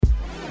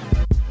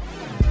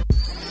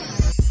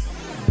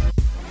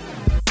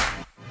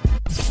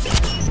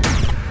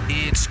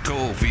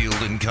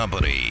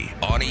Company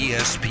on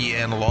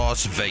ESPN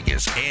Las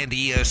Vegas and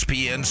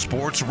ESPN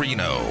Sports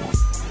Reno.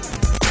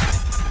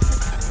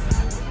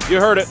 You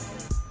heard it.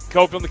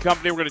 Cofield and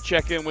Company. We're going to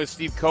check in with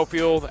Steve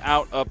Cofield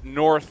out up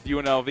north.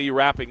 UNLV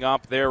wrapping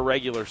up their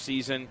regular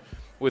season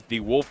with the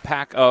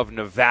Wolfpack of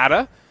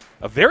Nevada.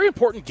 A very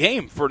important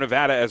game for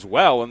Nevada as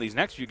well in these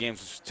next few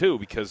games too,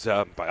 because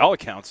by all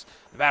accounts,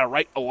 Nevada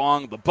right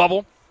along the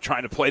bubble,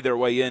 trying to play their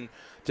way in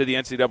to the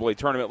NCAA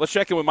tournament. Let's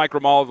check in with Mike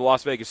Ramal of the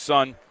Las Vegas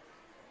Sun.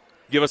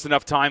 Give us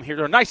enough time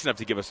here, or nice enough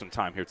to give us some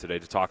time here today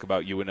to talk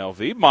about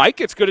UNLV.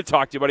 Mike, it's good to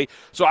talk to you, buddy.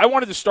 So I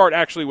wanted to start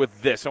actually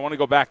with this. I want to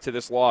go back to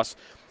this loss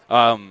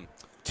to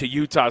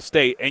Utah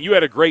State, and you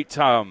had a great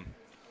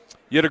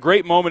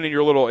moment in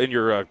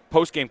your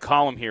post-game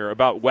column here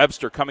about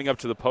Webster coming up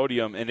to the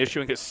podium and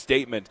issuing a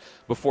statement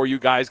before you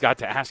guys got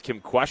to ask him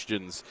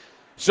questions.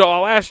 So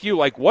I'll ask you,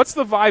 what's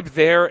the vibe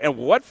there, and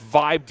what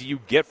vibe do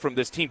you get from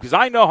this team? Because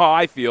I know how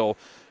I feel.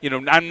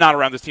 I'm not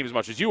around this team as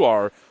much as you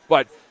are,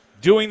 but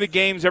doing the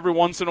games every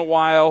once in a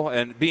while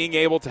and being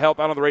able to help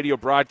out on the radio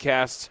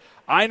broadcasts,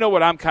 I know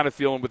what I'm kind of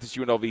feeling with this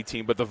UNLV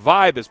team, but the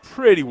vibe is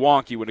pretty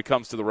wonky when it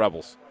comes to the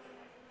Rebels.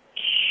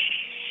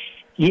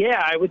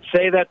 Yeah, I would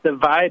say that the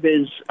vibe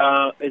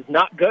is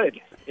not good.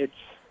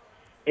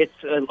 It's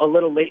a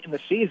little late in the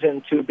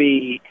season to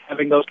be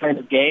having those kinds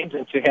of games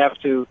and to have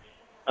to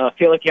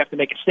feel like you have to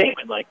make a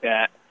statement like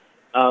that.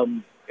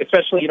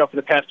 Especially, for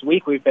the past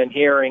week, we've been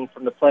hearing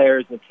from the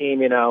players and the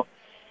team,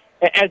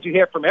 as you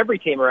hear from every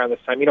team around this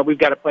time, we've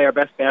got to play our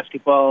best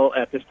basketball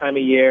at this time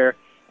of year.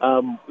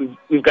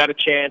 We've got a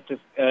chance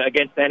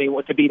against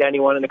anyone to beat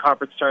anyone in the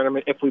conference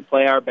tournament if we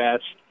play our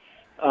best,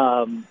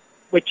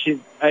 which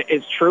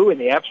is true in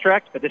the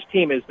abstract. But this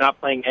team is not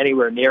playing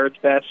anywhere near its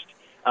best.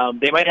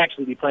 They might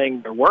actually be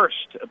playing their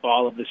worst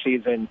ball of the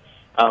season.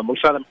 We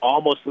saw them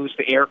almost lose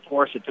to Air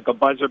Force. It took a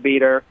buzzer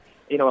beater,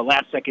 a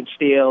last-second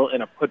steal,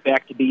 and a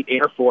putback to beat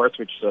Air Force,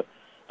 which is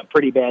a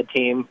pretty bad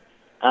team.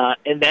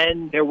 And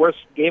then their worst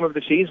game of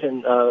the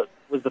season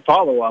was the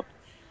follow-up.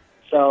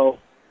 So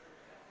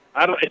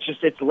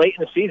it's late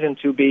in the season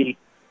to be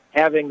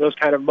having those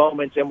kind of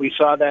moments, and we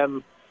saw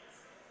them,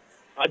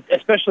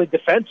 especially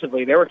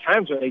defensively. There were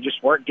times when they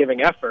just weren't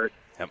giving effort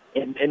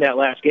in that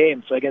last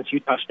game. So against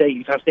Utah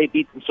State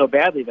beat them so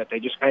badly that they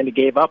just kind of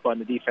gave up on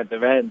the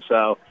defensive end.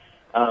 So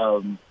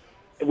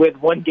with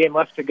one game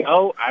left to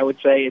go, I would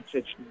say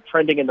it's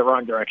trending in the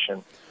wrong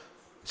direction.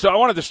 So I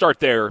wanted to start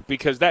there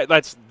because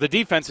that's the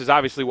defense is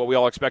obviously what we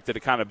all expected to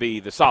kind of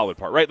be the solid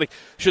part, right?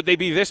 Should they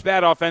be this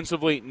bad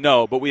offensively?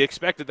 No, but we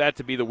expected that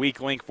to be the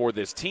weak link for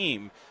this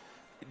team.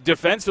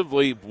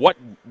 Defensively, what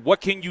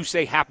can you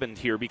say happened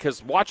here?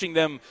 Because watching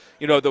them,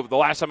 the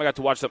last time I got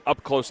to watch them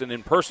up close and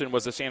in person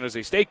was the San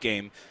Jose State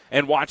game,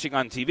 and watching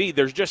on TV,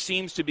 there just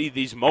seems to be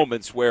these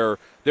moments where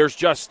there's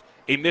just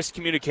a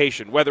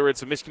miscommunication, whether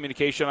it's a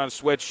miscommunication on a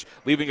switch,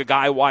 leaving a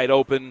guy wide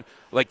open,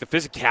 the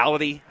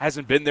physicality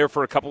hasn't been there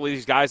for a couple of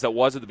these guys that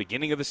was at the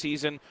beginning of the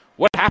season.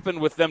 What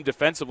happened with them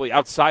defensively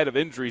outside of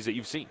injuries that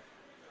you've seen?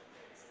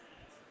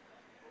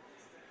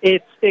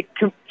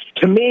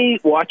 To me,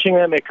 watching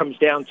them, it comes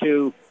down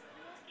to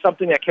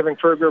something that Kevin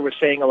Kruger was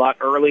saying a lot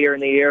earlier in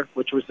the year,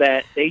 which was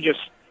that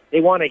they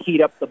want to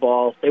heat up the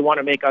ball. They want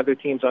to make other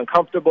teams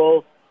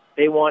uncomfortable.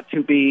 They want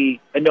to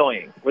be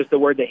annoying, was the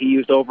word that he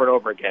used over and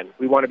over again.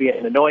 We want to be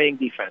an annoying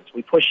defense.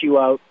 We push you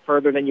out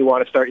further than you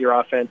want to start your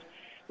offense.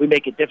 We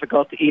make it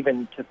difficult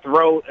to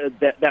throw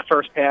that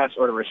first pass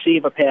or to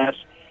receive a pass.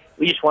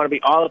 We just want to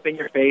be all up in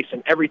your face,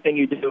 and everything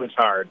you do is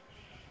hard.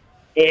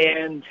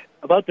 And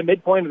about the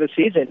midpoint of the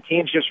season,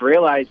 teams just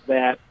realized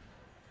that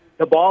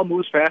the ball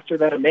moves faster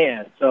than a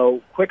man.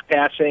 So quick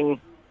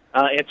passing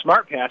and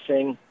smart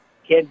passing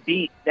can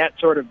beat that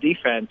sort of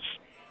defense.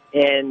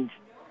 And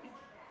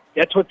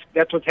that's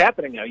what's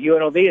happening now.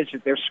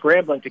 UNLV they're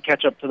scrambling to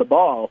catch up to the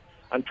ball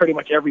on pretty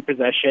much every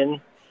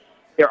possession.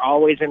 They're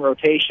always in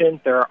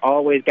rotation. There are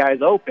always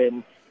guys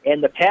open,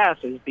 and the pass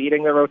is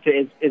beating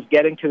the is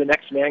getting to the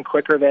next man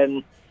quicker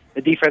than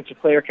the defensive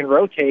player can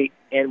rotate.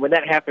 And when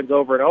that happens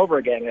over and over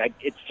again,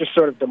 it's just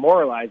sort of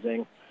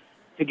demoralizing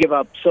to give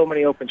up so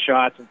many open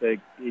shots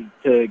and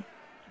to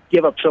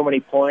give up so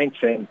many points.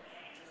 And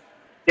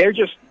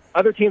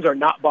other teams are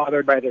not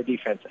bothered by their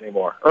defense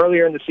anymore.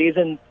 Earlier in the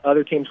season,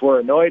 other teams were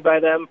annoyed by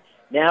them.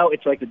 Now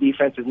it's like the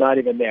defense is not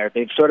even there.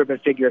 They've sort of been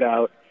figured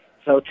out.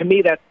 So to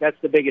me,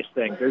 that's the biggest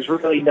thing. There's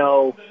really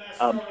no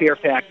fear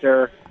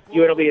factor.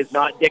 UNLV is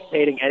not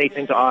dictating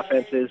anything to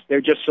offenses.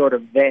 They're just sort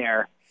of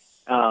there,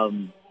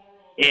 and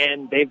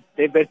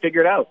they've been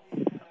figured out.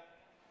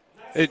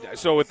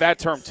 So with that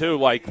term too,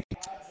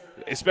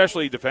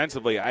 especially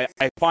defensively, I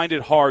find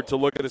it hard to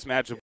look at this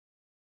matchup.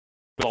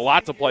 A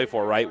lot to play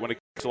for, right, when it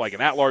comes to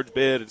an at-large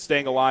bid and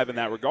staying alive in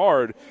that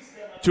regard,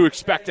 to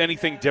expect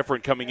anything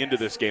different coming into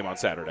this game on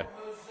Saturday.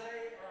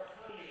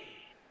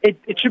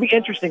 It should be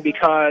interesting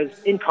because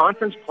in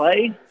conference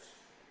play,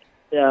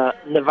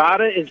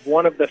 Nevada is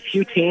one of the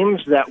few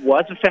teams that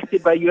was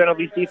affected by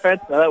UNLV's defense.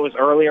 Now, that was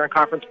earlier in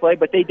conference play,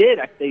 but they did.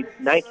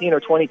 19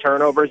 or 20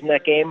 turnovers in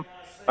that game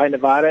by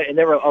Nevada, and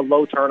they were a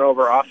low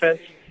turnover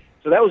offense.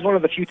 So that was one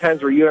of the few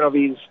times where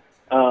UNLV's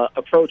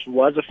approach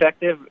was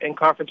effective in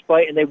conference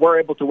play, and they were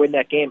able to win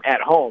that game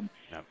at home.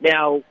 Yep.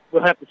 Now,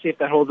 we'll have to see if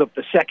that holds up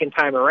the second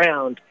time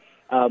around.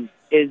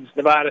 Is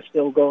Nevada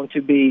still going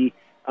to be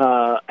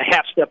a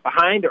half step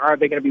behind, or are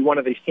they going to be one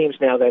of these teams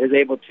now that is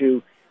able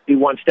to be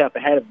one step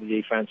ahead of the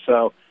defense?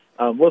 So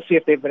we'll see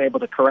if they've been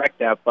able to correct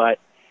that. But,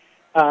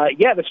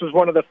 this was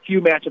one of the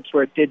few matchups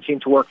where it did seem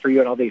to work for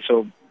UNLV,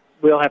 so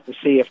we'll have to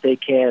see if they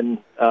can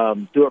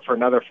do it for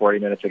another 40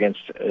 minutes against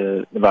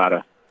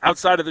Nevada.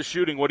 Outside of the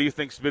shooting, what do you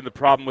think's been the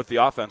problem with the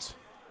offense?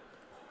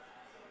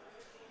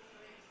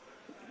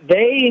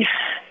 They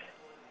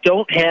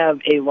don't have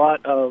a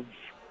lot of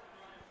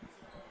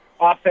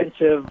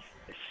offensive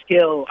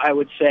skill, I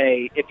would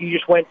say. If you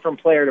just went from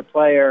player to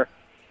player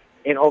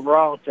and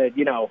overall said,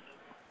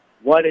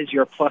 what is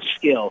your plus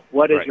skill?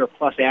 What is your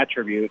plus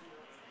attribute?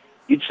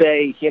 You'd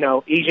say,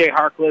 E.J.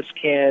 Harkless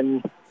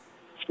can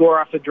score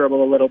off the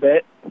dribble a little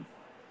bit.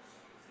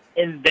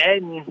 And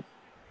then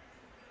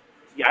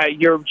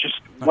you're just,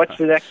 what's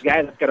the next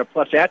guy that's got a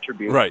plus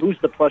attribute? Right. Who's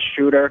the plus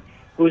shooter?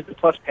 Who's the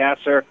plus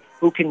passer?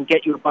 Who can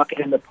get you a bucket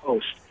in the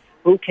post?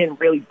 Who can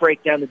really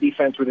break down the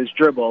defense with his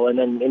dribble and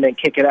then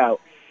kick it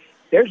out?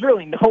 There's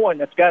really no one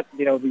that's got,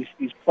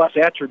 these plus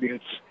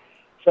attributes.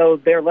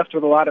 So they're left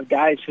with a lot of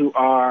guys who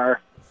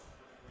are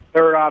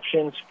third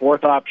options,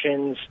 fourth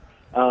options,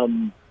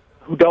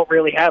 who don't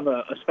really have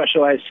a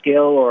specialized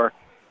skill, or,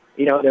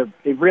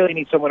 they really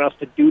need someone else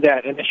to do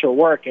that initial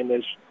work. And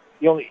there's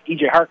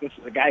E.J. Harkless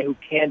is a guy who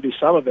can do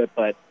some of it,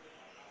 but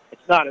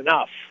it's not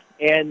enough.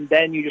 And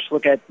then you just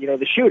look at,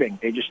 the shooting.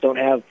 They just don't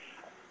have.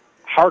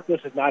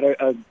 Harkless is not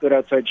a good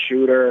outside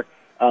shooter.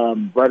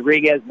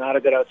 Rodriguez, not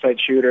a good outside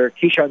shooter.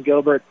 Keyshawn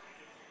Gilbert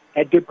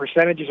had good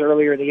percentages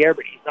earlier in the year,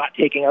 but he's not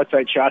taking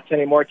outside shots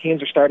anymore.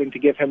 Teams are starting to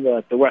give him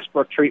the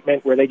Westbrook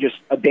treatment where they just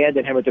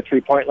abandon him at the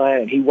three-point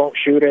line and he won't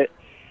shoot it.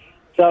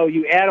 So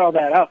you add all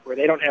that up where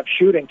they don't have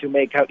shooting to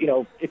make up.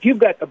 If you've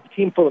got a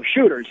team full of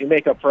shooters, you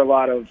make up for a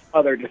lot of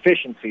other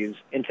deficiencies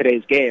in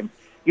today's game.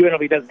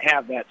 UNLV doesn't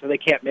have that, so they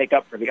can't make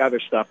up for the other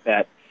stuff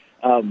that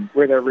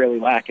where they're really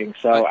lacking.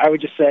 So I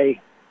would just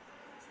say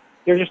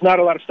there's just not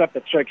a lot of stuff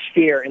that strikes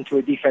fear into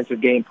a defensive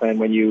game plan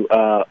when you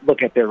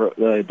look at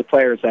the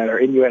players that are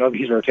in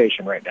UNLV's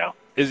rotation right now.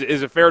 Is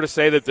it fair to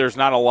say that there's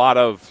not a lot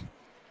of,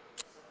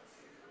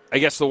 I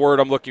guess the word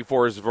I'm looking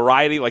for is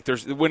variety? Like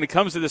when it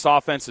comes to this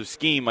offensive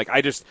scheme,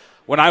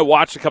 when I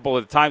watch a couple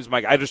of the times,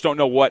 Mike, I just don't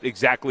know what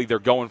exactly they're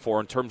going for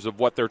in terms of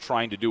what they're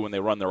trying to do when they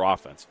run their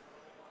offense.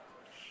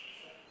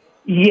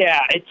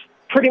 Yeah, it's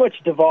pretty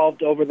much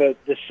devolved over the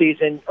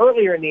season.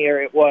 Earlier in the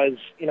year, it was,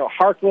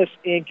 Harkless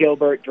and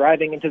Gilbert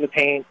driving into the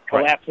paint,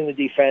 collapsing the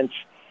defense,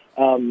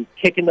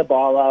 kicking the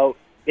ball out.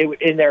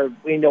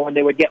 When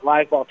they would get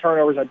live ball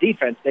turnovers on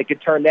defense, they could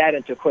turn that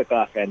into quick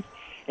offense,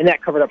 and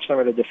that covered up some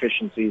of the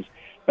deficiencies.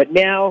 But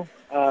now,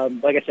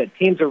 like I said,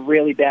 teams are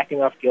really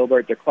backing off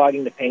Gilbert. They're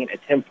clogging the paint.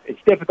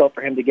 It's difficult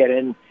for him to get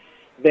in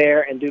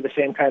there and do the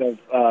same kind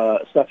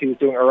of stuff he was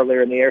doing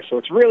earlier in the year. So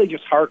it's really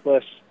just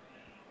Harkless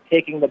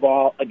taking the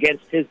ball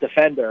against his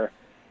defender,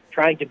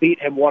 trying to beat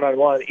him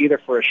one-on-one, either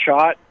for a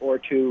shot or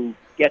to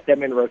get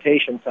them in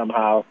rotation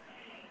somehow.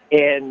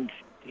 And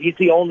he's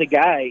the only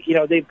guy.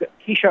 They've got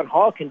Keyshawn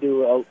Hall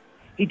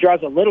he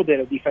draws a little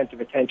bit of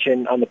defensive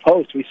attention on the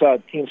post. We saw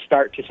teams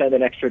start to send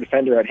an extra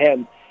defender at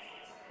him.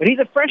 But he's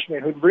a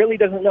freshman who really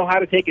doesn't know how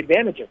to take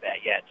advantage of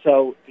that yet.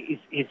 So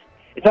it's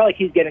not like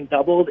he's getting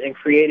doubled and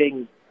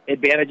creating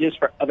advantages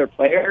for other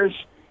players.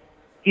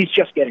 He's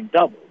just getting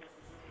doubled.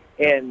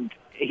 And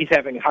he's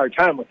having a hard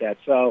time with that.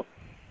 So,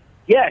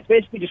 yeah, it's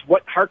basically just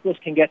what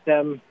Harkless can get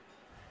them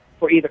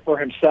either for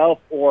himself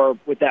or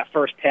with that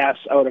first pass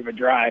out of a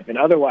drive. And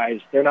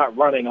otherwise, they're not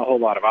running a whole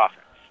lot of offense.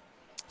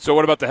 So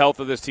what about the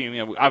health of this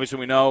team? Obviously,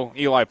 we know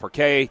Eli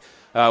Parquet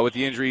with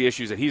the injury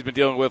issues that he's been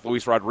dealing with,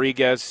 Luis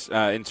Rodriguez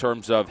in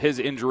terms of his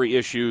injury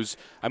issues.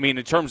 I mean,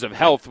 in terms of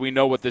health, we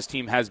know what this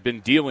team has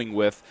been dealing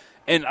with.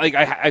 And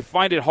I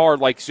find it hard.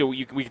 we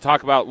can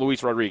talk about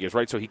Luis Rodriguez,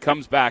 right? So he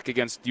comes back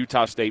against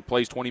Utah State,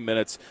 plays 20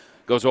 minutes,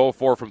 goes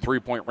 0-4 from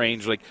three-point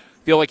range.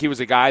 Feel like he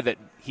was a guy that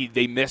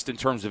they missed in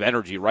terms of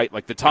energy, right?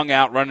 Like the tongue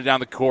out, running down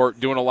the court,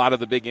 doing a lot of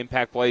the big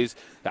impact plays.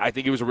 I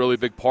think he was a really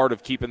big part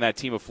of keeping that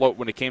team afloat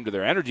when it came to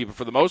their energy. But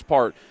for the most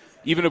part,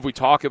 even if we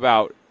talk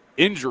about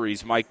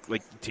injuries, Mike,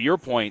 to your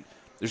point,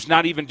 there's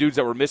not even dudes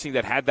that were missing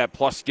that had that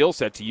plus skill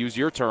set, to use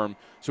your term.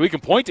 So we can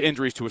point to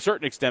injuries to a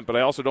certain extent, but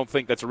I also don't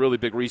think that's a really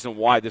big reason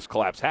why this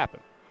collapse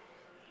happened.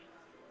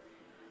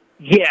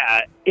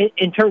 Yeah,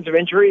 in terms of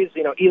injuries,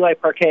 Eli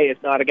Parquet is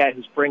not a guy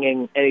who's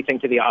bringing anything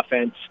to the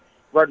offense.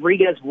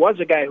 Rodriguez was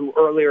a guy who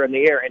earlier in the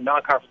year, in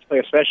non-conference play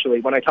especially,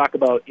 when I talk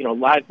about,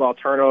 live ball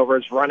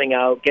turnovers, running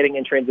out, getting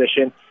in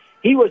transition,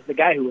 he was the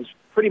guy who was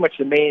pretty much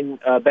the main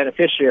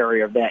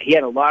beneficiary of that. He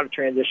had a lot of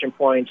transition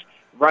points,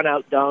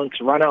 run-out dunks,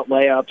 run-out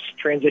layups,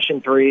 transition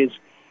threes.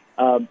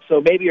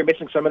 So maybe you're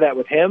missing some of that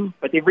with him,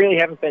 but they really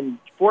haven't been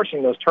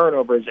forcing those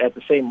turnovers at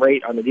the same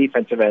rate on the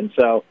defensive end.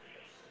 So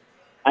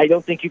I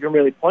don't think you can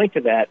really point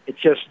to that. It's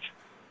just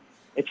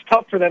it's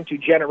tough for them to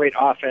generate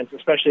offense,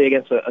 especially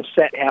against a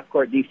set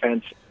half-court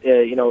defense.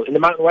 In the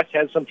Mountain West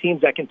has some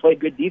teams that can play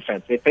good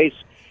defense. They face,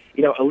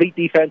 elite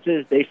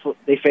defenses.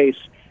 They face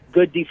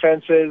good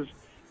defenses,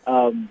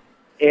 and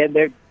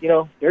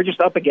they're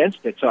just up against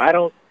it. So I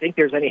don't think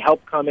there's any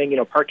help coming.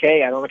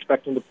 Parquet, I don't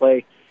expect him to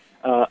play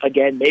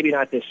again. Maybe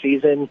not this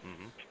season.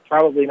 Mm-hmm.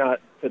 Probably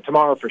not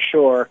tomorrow for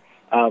sure.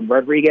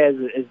 Rodriguez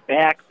is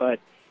back, but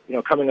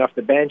coming off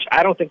the bench,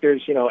 I don't think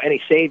there's any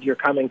savior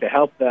coming to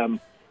help them.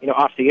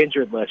 Off the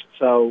injured list.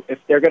 So if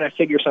they're going to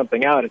figure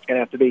something out, it's going to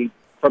have to be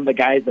from the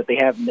guys that they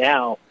have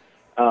now.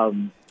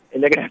 And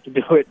they're going to have to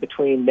do it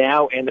between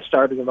now and the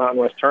start of the Mountain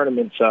West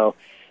tournament. So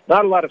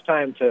not a lot of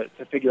time to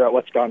figure out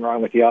what's gone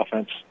wrong with the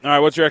offense. All right,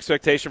 what's your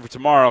expectation for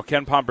tomorrow?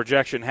 Ken Pom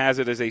projection has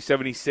it as a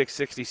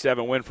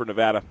 76-67 win for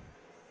Nevada.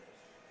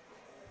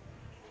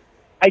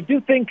 I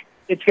do think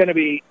it's going to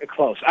be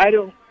close.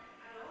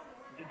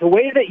 The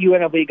way that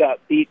UNLV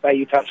got beat by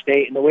Utah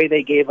State and the way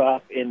they gave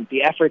up and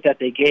the effort that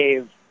they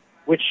gave,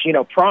 which,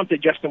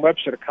 prompted Justin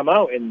Webster to come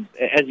out and,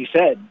 as you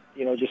said,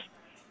 just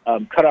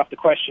cut off the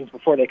questions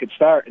before they could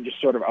start and just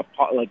sort of,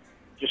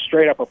 just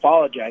straight up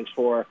apologize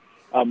for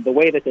the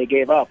way that they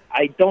gave up.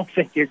 I don't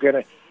think you're going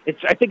to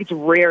 – I think it's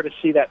rare to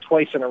see that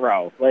twice in a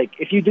row. Like,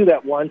 if you do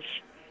that once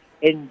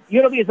 – and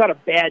UNLV is not a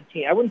bad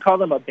team. I wouldn't call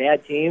them a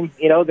bad team.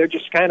 They're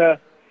just kind of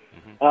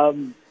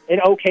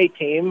an okay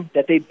team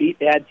that they beat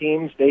bad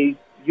teams. They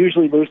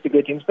usually lose to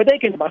good teams, but they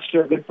can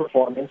muster a good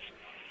performance.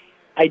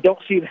 I don't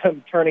see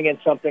them turning in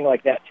something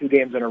like that 2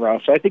 games in a row.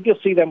 So I think you'll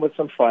see them with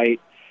some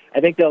fight. I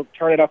think they'll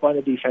turn it up on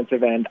the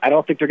defensive end. I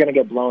don't think they're going to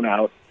get blown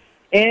out.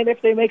 And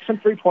if they make some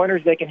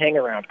three-pointers, they can hang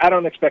around. I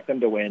don't expect them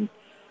to win.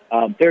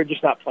 They're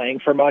just not playing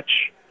for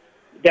much.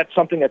 That's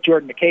something that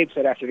Jordan McCabe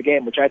said after the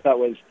game, which I thought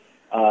was,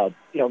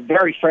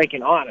 very frank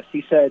and honest.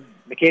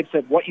 McCabe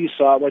said what you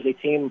saw was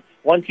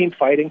one team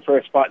fighting for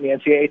a spot in the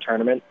NCAA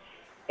tournament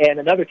and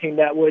another team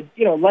that would,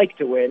 like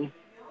to win,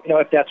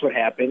 if that's what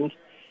happened.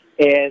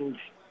 And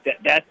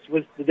that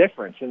was the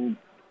difference. And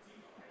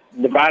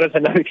Nevada's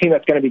another team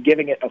that's going to be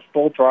giving it a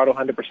full throttle,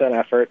 100%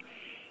 effort.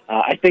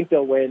 I think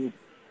they'll win.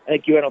 I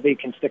think UNLV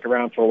can stick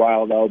around for a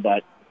while, though,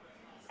 but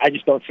I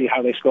just don't see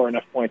how they score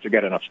enough points or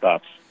get enough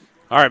stops.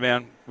 All right,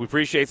 man. We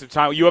appreciate some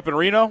time. You up in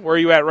Reno? Where are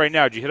you at right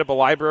now? Did you hit up a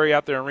library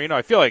out there in Reno?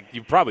 I feel like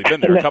you've probably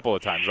been there a couple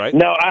of times, right?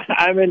 No,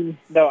 I'm in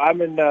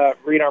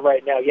Reno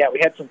right now. Yeah, we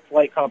had some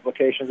flight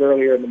complications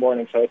earlier in the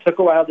morning, so it took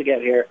a while to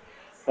get here.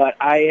 But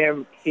I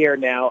am here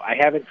now. I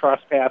haven't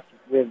crossed paths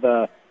with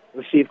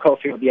Steve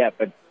Cofield yet,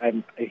 but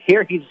I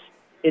hear he's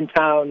in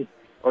town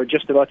or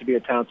just about to be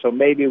in town, so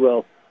maybe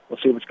we'll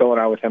see what's going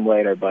on with him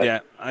later. But yeah,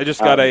 I just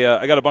got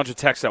I got a bunch of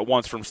texts at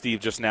once from Steve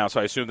just now, so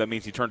I assume that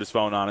means he turned his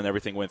phone on and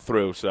everything went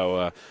through.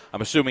 So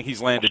I'm assuming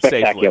he's landed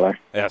safely.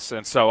 Yes,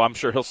 and so I'm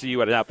sure he'll see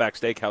you at an Outback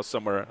Steakhouse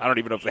somewhere. I don't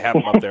even know if they have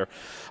him up there.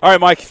 All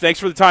right, Mike, thanks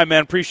for the time,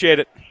 man. Appreciate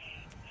it.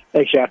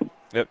 Thanks, Jeff.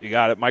 Yep, you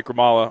got it. Mike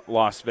Ramala,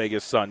 Las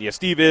Vegas Sun. Yeah,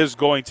 Steve is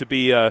going to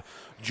be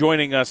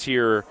joining us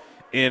here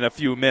in a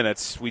few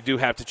minutes. We do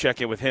have to check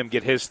in with him,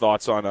 get his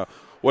thoughts on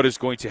what is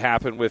going to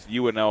happen with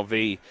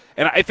UNLV.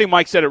 And I think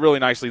Mike said it really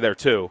nicely there,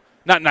 too.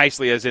 Not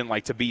nicely as in,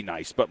 to be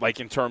nice, but,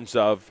 in terms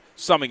of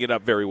summing it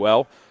up very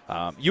well.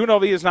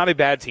 UNLV is not a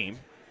bad team.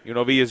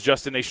 UNLV is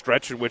just in a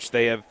stretch in which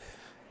they have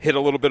hit a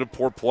little bit of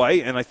poor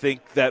play, and I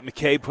think that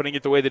McKay putting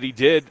it the way that he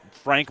did,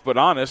 frank but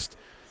honest,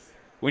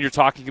 when you're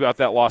talking about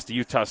that loss to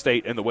Utah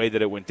State and the way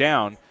that it went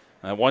down,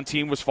 one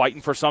team was fighting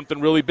for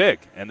something really big,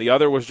 and the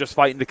other was just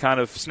fighting to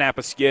kind of snap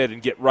a skid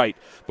and get right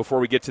before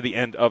we get to the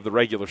end of the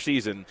regular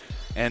season.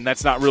 And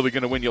that's not really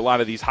going to win you a lot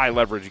of these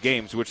high-leverage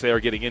games, which they are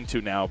getting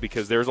into now,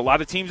 because there's a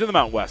lot of teams in the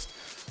Mountain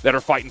West that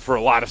are fighting for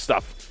a lot of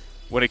stuff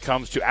when it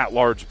comes to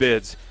at-large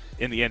bids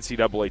in the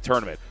NCAA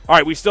tournament. All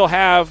right, we still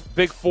have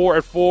Big 4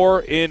 at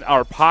 4 in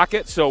our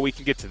pocket, so we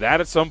can get to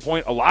that at some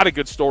point. A lot of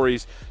good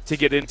stories to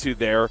get into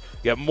there.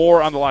 You have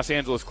more on the Los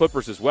Angeles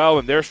Clippers as well,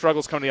 and their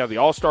struggles coming out of the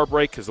All-Star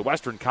break because the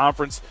Western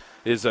Conference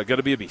is going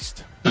to be a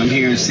beast. I'm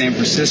here in San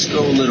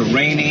Francisco, a little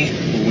rainy.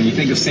 But when you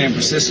think of San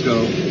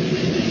Francisco,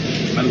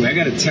 by the way, I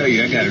got to tell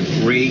you, I got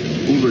a great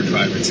Uber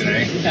driver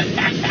today.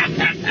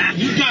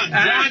 You got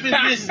driving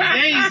Miss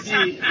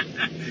Daisy.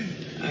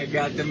 I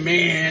got the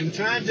man.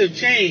 Times have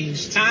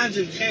changed. Times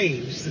have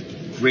changed.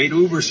 Great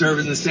Uber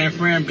service in San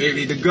Fran,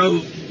 baby. The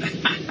GOAT.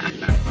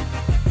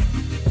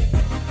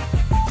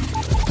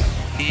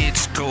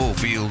 It's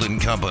Cofield and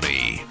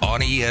Company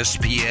on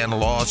ESPN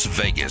Las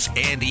Vegas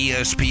and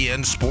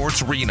ESPN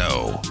Sports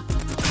Reno.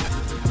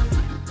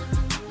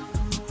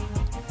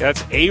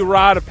 That's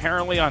A-Rod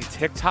apparently on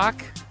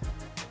TikTok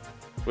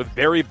with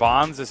Barry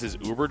Bonds as his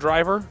Uber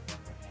driver.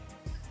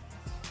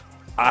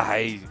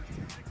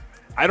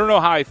 I don't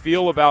know how I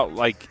feel about,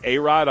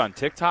 A-Rod on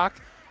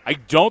TikTok. I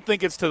don't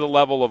think it's to the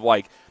level of,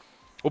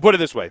 we'll put it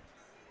this way.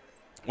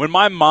 When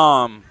my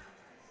mom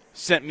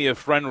sent me a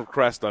friend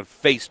request on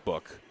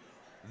Facebook,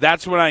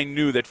 that's when I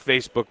knew that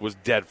Facebook was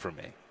dead for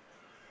me.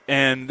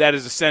 And that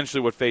is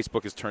essentially what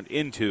Facebook has turned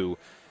into.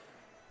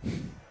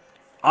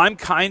 I'm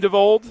kind of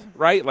old,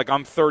 right?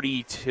 I'm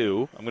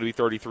 32. I'm going to be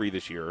 33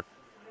 this year.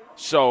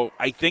 So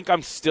I think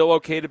I'm still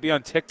okay to be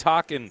on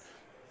TikTok, and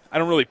I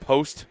don't really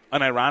post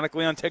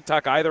unironically on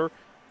TikTok either.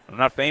 I'm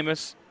not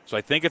famous, so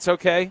I think it's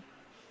okay.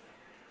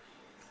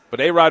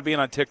 But A-Rod being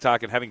on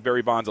TikTok and having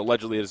Barry Bonds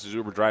allegedly as his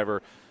Uber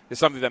driver is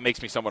something that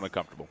makes me somewhat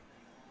uncomfortable.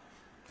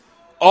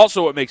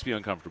 Also, what makes me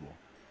uncomfortable,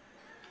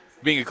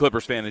 being a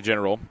Clippers fan in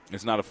general,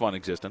 is not a fun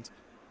existence.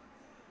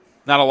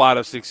 Not a lot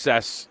of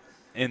success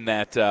in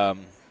that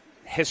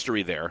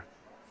history there.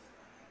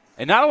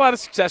 And not a lot of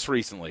success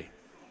recently.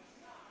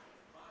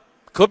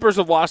 Clippers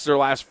have lost their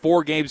last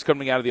 4 games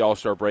coming out of the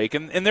All-Star break,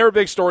 and they're a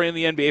big story in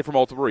the NBA for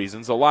multiple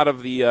reasons. A lot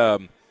of the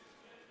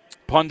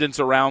pundits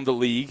around the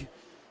league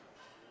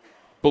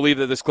believe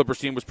that this Clippers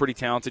team was pretty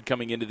talented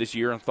coming into this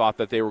year and thought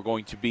that they were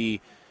going to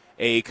be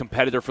a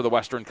competitor for the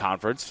Western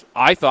Conference.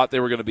 I thought they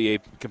were going to be a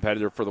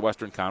competitor for the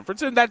Western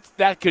Conference, and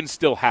that can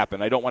still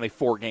happen. I don't want a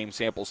 4-game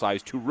sample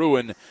size to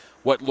ruin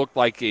what looked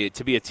like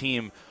to be a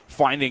team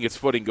finding its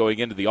footing going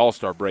into the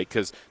All-Star break,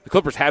 because the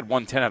Clippers had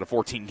won 10 out of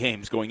 14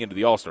 games going into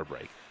the All-Star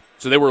break.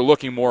 So they were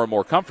looking more and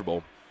more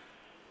comfortable.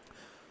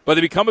 But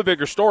they become a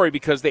bigger story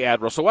because they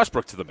add Russell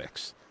Westbrook to the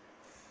mix.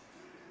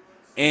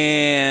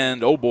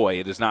 And, oh boy,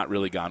 it has not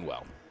really gone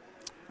well.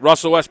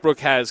 Russell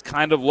Westbrook has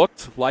kind of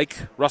looked like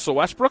Russell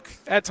Westbrook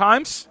at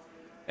times,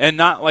 and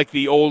not like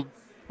the old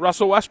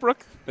Russell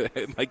Westbrook,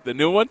 like the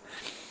new one.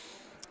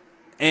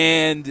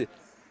 And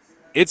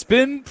it's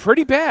been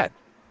pretty bad.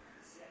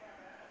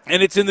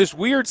 And it's in this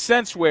weird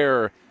sense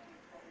where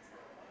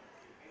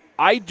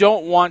I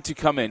don't want to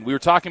come in. We were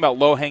talking about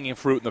low-hanging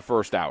fruit in the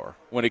first hour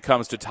when it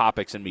comes to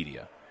topics and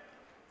media.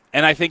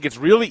 And I think it's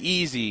really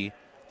easy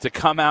to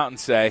come out and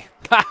say,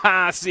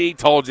 ha, see,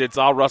 told you, it's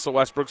all Russell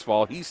Westbrook's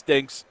fault. He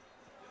stinks.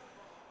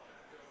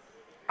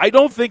 I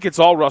don't think it's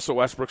all Russell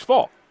Westbrook's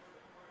fault.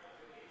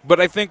 But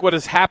I think what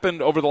has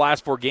happened over the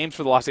last 4 games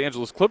for the Los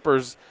Angeles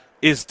Clippers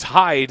is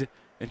tied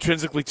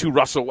intrinsically to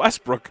Russell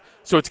Westbrook,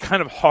 so it's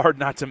kind of hard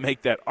not to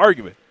make that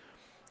argument.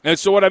 And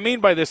so what I mean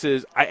by this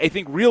is I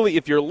think really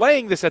if you're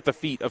laying this at the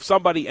feet of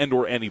somebody and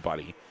or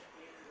anybody,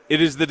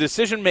 it is the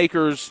decision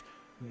makers,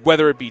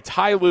 whether it be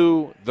Ty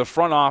Lue, the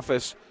front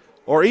office,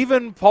 or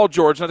even Paul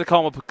George, not to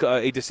call him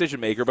a decision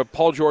maker, but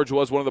Paul George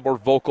was one of the more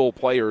vocal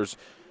players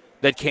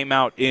that came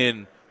out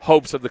in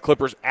hopes of the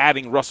Clippers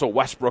adding Russell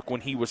Westbrook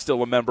when he was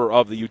still a member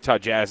of the Utah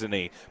Jazz and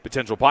a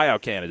potential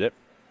buyout candidate.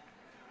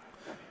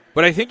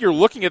 But I think you're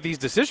looking at these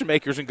decision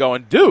makers and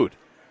going, dude,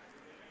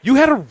 you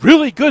had a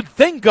really good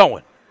thing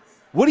going.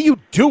 What are you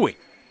doing?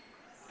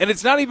 And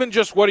it's not even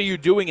just what are you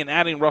doing in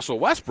adding Russell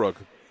Westbrook.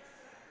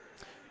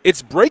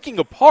 It's breaking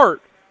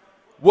apart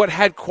what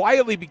had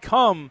quietly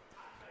become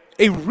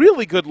a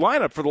really good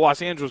lineup for the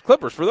Los Angeles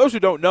Clippers. For those who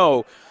don't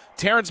know,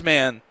 Terrence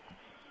Mann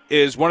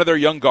is one of their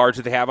young guards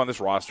that they have on this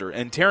roster.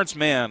 And Terrence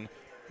Mann,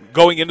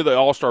 going into the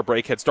All-Star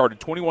break, had started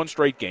 21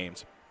 straight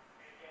games.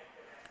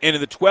 And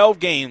in the 12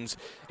 games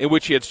in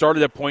which he had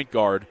started at point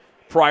guard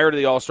prior to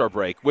the All-Star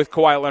break with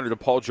Kawhi Leonard and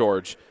Paul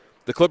George,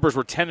 the Clippers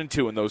were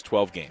 10-2 in those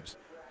 12 games.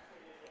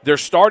 Their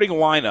starting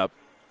lineup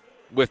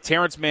with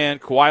Terrence Mann,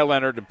 Kawhi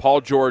Leonard, and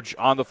Paul George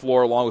on the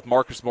floor, along with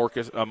Marcus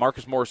Morris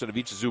and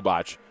Ivica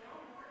Zubac,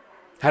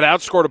 had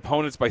outscored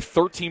opponents by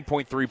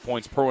 13.3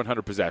 points per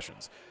 100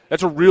 possessions.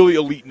 That's a really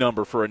elite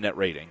number for a net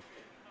rating.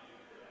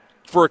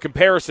 For a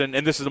comparison,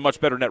 and this is a much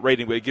better net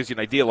rating, but it gives you an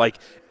idea, like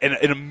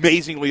an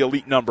amazingly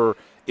elite number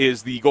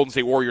is the Golden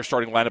State Warriors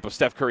starting lineup of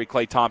Steph Curry,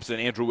 Klay Thompson,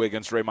 Andrew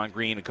Wiggins, Draymond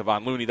Green, and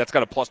Kevon Looney. That's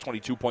got a plus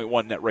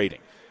 22.1 net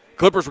rating.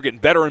 Clippers were getting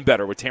better and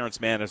better with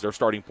Terrence Mann as their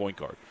starting point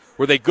guard.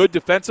 Were they good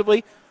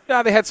defensively?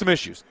 Yeah, they had some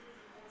issues.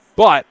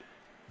 But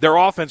their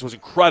offense was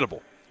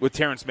incredible with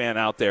Terrence Mann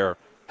out there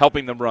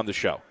helping them run the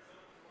show.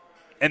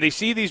 And they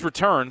see these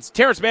returns.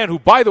 Terrence Mann, who,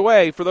 by the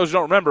way, for those who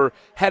don't remember,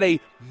 had a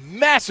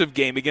massive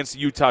game against the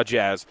Utah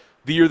Jazz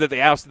the year that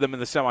they ousted them in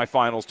the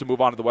semifinals to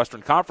move on to the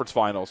Western Conference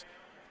Finals.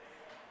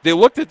 They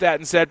looked at that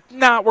and said,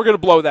 nah, we're going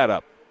to blow that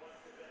up.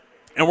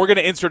 And we're going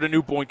to insert a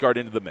new point guard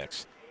into the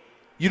mix.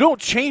 You don't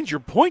change your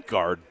point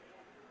guard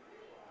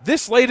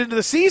this late into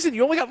the season.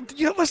 You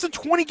got less than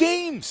 20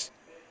 games.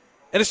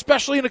 And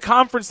especially in a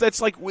conference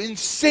that's like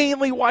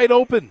insanely wide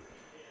open.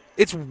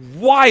 It's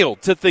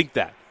wild to think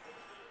that.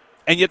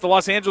 And yet the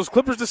Los Angeles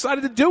Clippers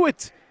decided to do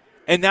it.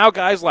 And now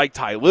guys like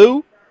Ty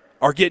Lue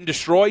are getting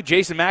destroyed.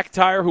 Jason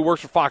McIntyre, who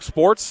works for Fox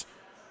Sports,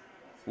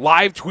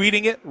 live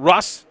tweeting it.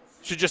 Russ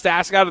should just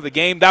ask out of the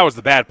game. That was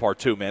the bad part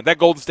too, man. That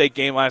Golden State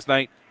game last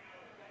night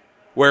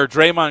where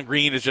Draymond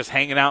Green is just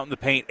hanging out in the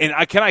paint. And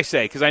can I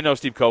say, because I know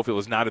Steve Cofield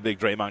is not a big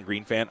Draymond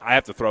Green fan, I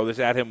have to throw this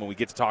at him when we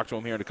get to talk to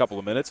him here in a couple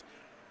of minutes.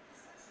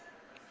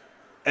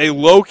 A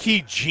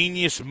low-key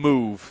genius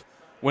move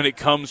when it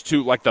comes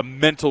to like the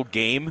mental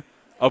game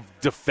of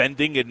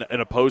defending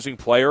an opposing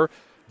player.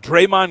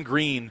 Draymond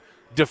Green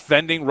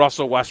defending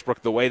Russell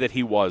Westbrook the way that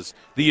he was.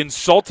 The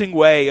insulting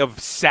way of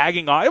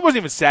sagging off. It wasn't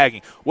even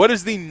sagging. What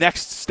is the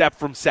next step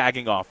from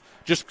sagging off?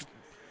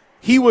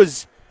 He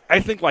was, I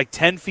think, like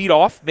 10 feet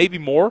off, maybe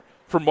more,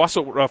 from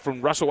Russell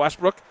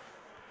Westbrook.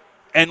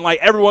 And like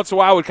every once in a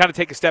while would kind of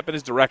take a step in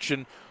his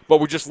direction, but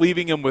we're just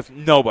leaving him with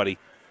nobody.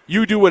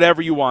 You do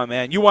whatever you want,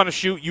 man. You want to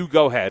shoot, you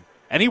go ahead.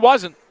 And he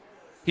wasn't.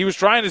 He was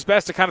trying his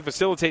best to kind of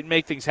facilitate and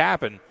make things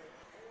happen.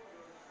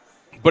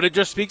 But it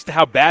just speaks to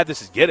how bad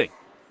this is getting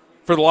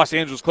for the Los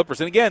Angeles Clippers.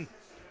 And again,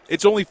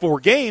 it's only 4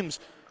 games,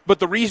 but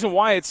the reason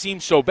why it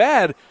seems so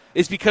bad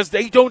is because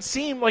they don't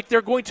seem like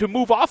they're going to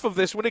move off of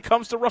this when it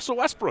comes to Russell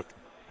Westbrook.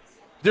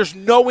 There's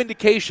no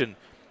indication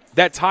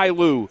that Ty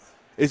Lue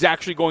is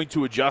actually going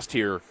to adjust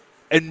here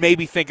and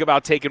maybe think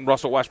about taking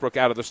Russell Westbrook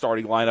out of the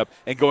starting lineup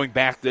and going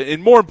back to,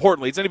 and more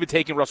importantly, it's not even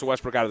taking Russell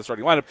Westbrook out of the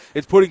starting lineup,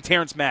 it's putting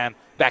Terrence Mann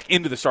back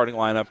into the starting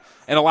lineup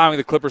and allowing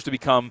the Clippers to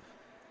become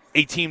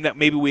a team that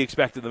maybe we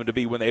expected them to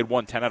be when they had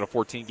won 10 out of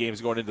 14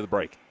 games going into the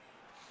break.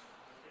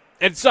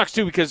 And it sucks,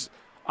 too, because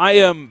I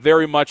am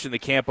very much in the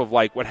camp of,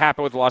 like, what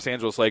happened with the Los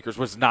Angeles Lakers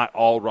was not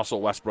all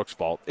Russell Westbrook's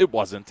fault. It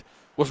wasn't.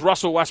 Was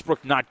Russell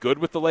Westbrook not good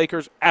with the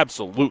Lakers?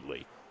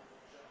 Absolutely.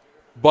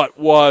 But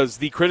was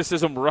the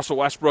criticism of Russell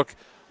Westbrook,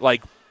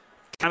 like,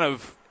 kind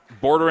of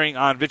bordering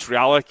on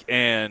vitriolic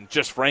and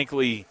just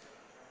frankly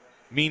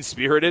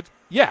mean-spirited?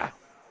 Yeah.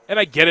 And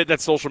I get it,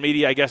 that's social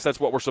media. I guess that's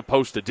what we're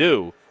supposed to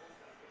do.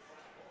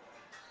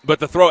 But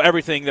to throw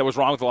everything that was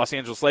wrong with the Los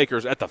Angeles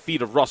Lakers at the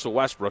feet of Russell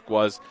Westbrook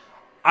was,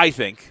 I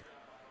think,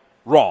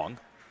 wrong.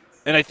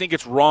 And I think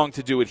it's wrong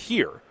to do it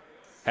here.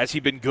 Has he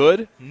been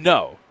good?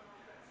 No.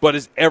 But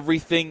is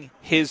everything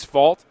his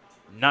fault?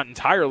 Not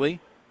entirely.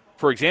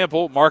 For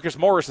example, Marcus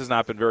Morris has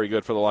not been very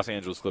good for the Los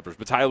Angeles Clippers,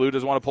 but Ty Lue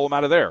doesn't want to pull him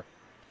out of there.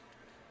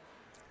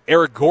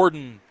 Eric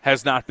Gordon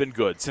has not been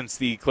good since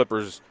the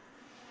Clippers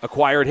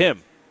acquired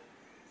him.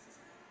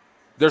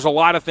 There's a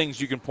lot of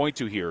things you can point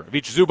to here.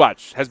 Ivica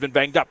Zubac has been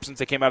banged up since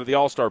they came out of the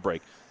All-Star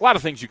break. A lot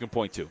of things you can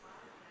point to.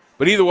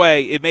 But either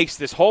way, it makes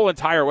this whole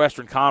entire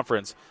Western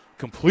Conference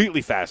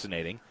completely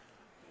fascinating.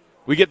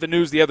 We get the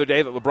news the other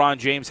day that LeBron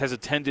James has a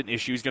tendon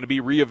issue. He's going to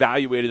be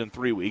reevaluated in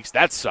 3 weeks.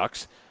 That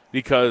sucks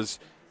because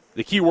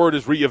the key word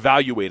is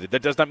reevaluated.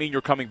 That does not mean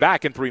you're coming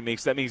back in 3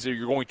 weeks. That means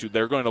that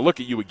they're going to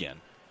look at you again.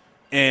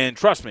 And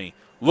trust me,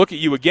 look at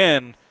you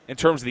again in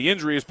terms of the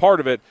injury is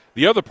part of it.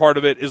 The other part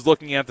of it is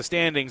looking at the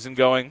standings and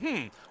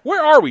going,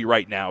 where are we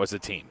right now as a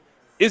team?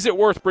 Is it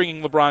worth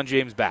bringing LeBron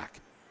James back?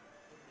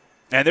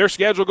 And their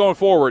schedule going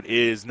forward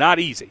is not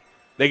easy.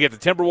 They get the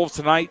Timberwolves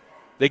tonight.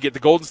 They get the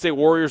Golden State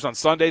Warriors on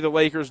Sunday, the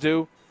Lakers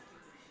do.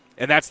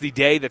 And that's the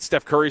day that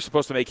Steph Curry is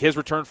supposed to make his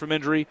return from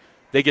injury.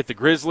 They get the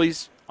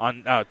Grizzlies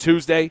on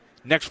Tuesday.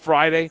 Next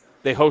Friday,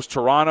 they host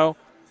Toronto.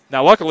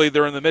 Now, luckily,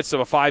 they're in the midst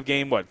of a 5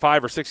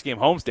 or 6 game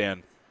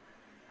homestand.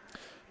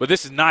 But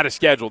this is not a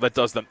schedule that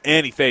does them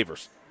any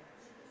favors,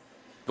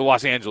 the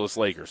Los Angeles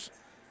Lakers.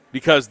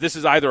 Because this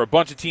is either a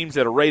bunch of teams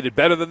that are rated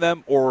better than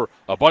them or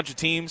a bunch of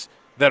teams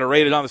that are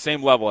rated on the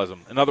same level as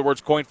them. In other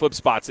words, coin flip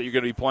spots that you're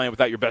going to be playing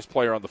without your best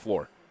player on the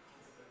floor.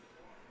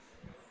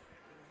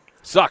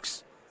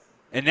 Sucks.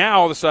 And now,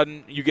 all of a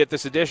sudden, you get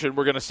this addition.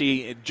 We're going to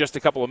see in just a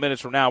couple of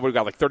minutes from now. We've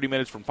got like 30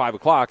 minutes from 5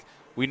 o'clock.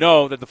 We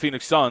know that the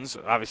Phoenix Suns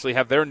obviously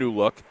have their new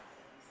look.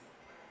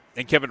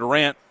 And Kevin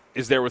Durant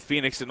is there with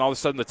Phoenix. And all of a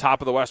sudden, the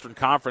top of the Western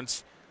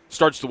Conference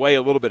starts to weigh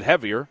a little bit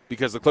heavier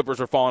because the Clippers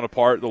are falling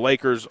apart. The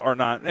Lakers are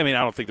not. I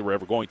don't think they were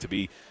ever going to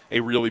be a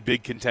really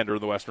big contender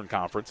in the Western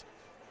Conference.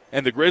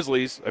 And the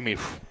Grizzlies,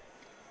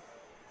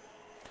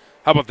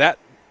 how about that?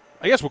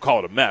 I guess we'll call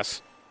it a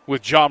mess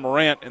with Ja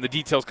Morant and the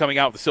details coming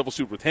out of the civil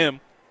suit with him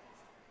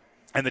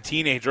and the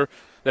teenager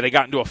that he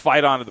got into a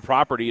fight on the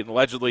property and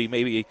allegedly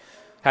maybe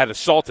had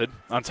assaulted,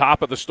 on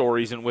top of the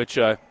stories in which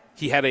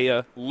he had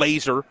a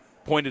laser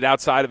pointed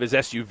outside of his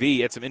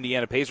SUV at some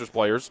Indiana Pacers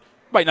players.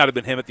 Might not have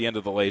been him at the end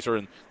of the laser,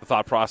 and the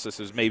thought process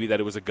is maybe that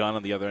it was a gun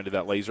on the other end of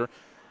that laser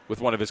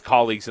with one of his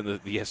colleagues in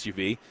the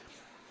SUV.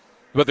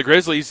 But the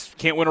Grizzlies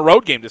can't win a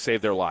road game to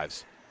save their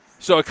lives.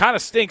 So it kind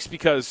of stinks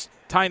because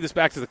tying this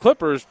back to the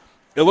Clippers,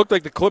 it looked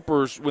like the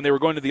Clippers, when they were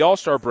going to the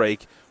All-Star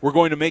break, were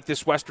going to make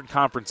this Western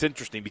Conference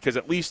interesting because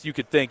at least you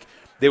could think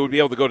they would be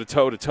able to go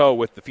toe-to-toe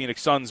with the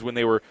Phoenix Suns when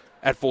they were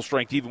at full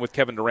strength, even with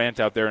Kevin Durant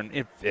out there. And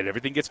if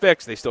everything gets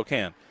fixed, they still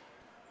can.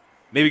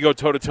 Maybe go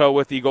toe-to-toe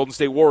with the Golden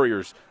State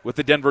Warriors, with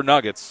the Denver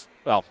Nuggets.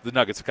 Well, the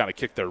Nuggets have kind of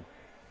kicked their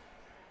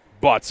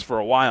butts for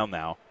a while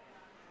now.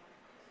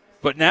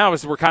 But now,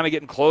 as we're kind of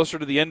getting closer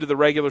to the end of the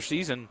regular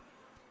season,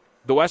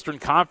 the Western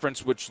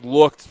Conference, which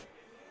looked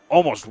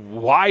almost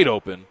wide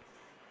open,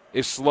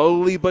 is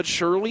slowly but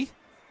surely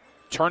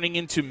turning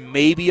into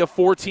maybe a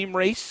 4-team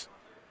race.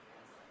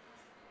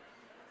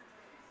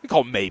 We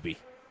call it maybe.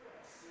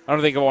 I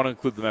don't think I want to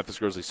include the Memphis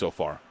Grizzlies so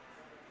far.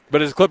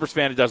 But as a Clippers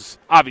fan, it does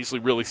obviously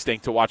really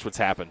stink to watch what's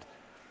happened.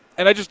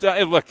 And I just,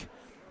 look,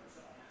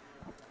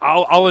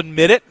 I'll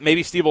admit it.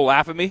 Maybe Steve will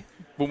laugh at me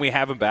when we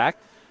have him back.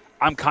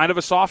 I'm kind of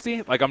a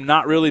softie. Like, I'm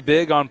not really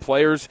big on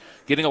players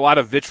getting a lot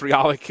of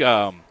vitriolic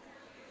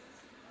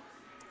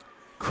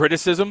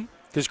criticism.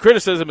 Because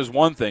criticism is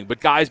one thing, but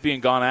guys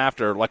being gone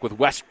after, like with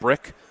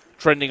Westbrook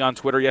trending on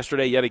Twitter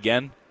yesterday yet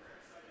again,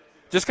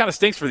 just kind of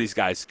stinks for these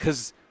guys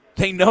because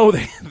they know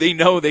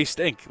they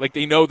stink. Like,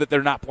 they know that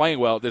they're not playing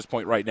well at this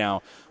point right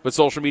now. But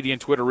social media and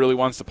Twitter really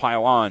wants to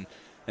pile on,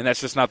 and that's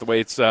just not the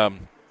way it's going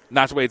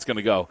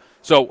to go.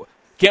 So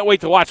can't wait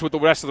to watch what the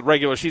rest of the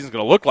regular season is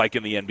going to look like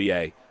in the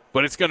NBA.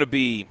 But it's going to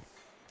be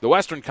The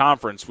Western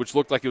Conference, which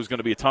looked like it was going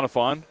to be a ton of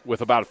fun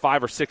with about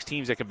 5 or 6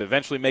 teams that could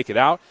eventually make it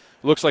out,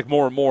 looks like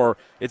more and more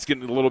it's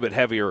getting a little bit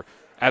heavier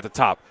at the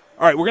top.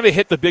 All right, we're going to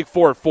hit the Big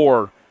Four at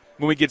 4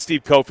 when we get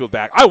Steve Cofield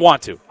back. I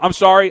want to. I'm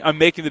sorry. I'm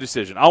making the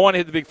decision. I want to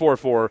hit the Big Four at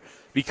 4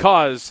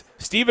 because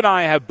Steve and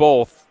I have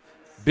both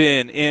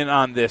been in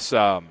on this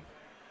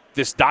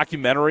this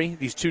documentary,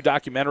 these 2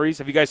 documentaries.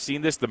 Have you guys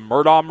seen this? The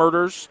Murdaugh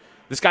murders.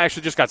 This guy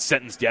actually just got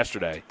sentenced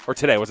yesterday. Or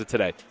today. Was it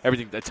today?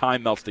 Everything, the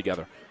time melts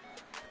together.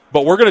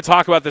 But we're going to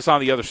talk about this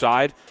on the other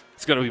side.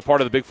 It's going to be part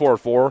of the Big Four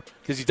at 4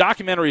 because these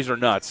documentaries are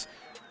nuts.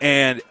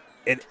 And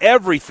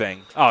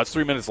everything. Oh, it's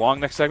 3 minutes long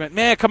next segment.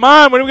 Man, come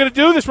on. When are we going to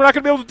do this? We're not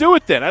going to be able to do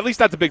it then. At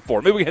least not the Big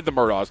Four. Maybe we can hit the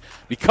Murdaughs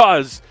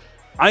because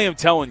I am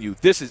telling you,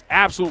 this is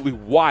absolutely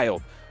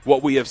wild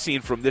what we have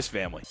seen from this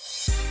family.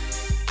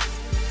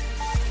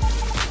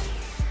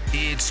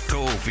 It's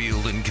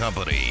Cofield and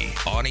Company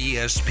on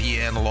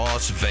ESPN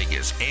Las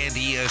Vegas and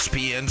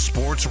ESPN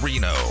Sports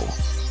Reno.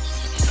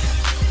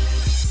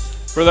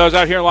 For those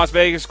out here in Las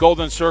Vegas,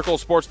 Golden Circle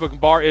Sportsbook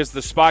and Bar is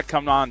the spot.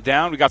 Come on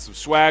down. We got some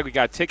swag. We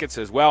got tickets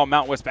as well.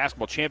 Mountain West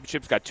Basketball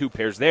Championships got 2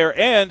 pairs there.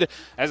 And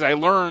as I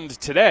learned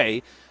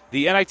today,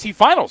 the NIT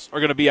Finals are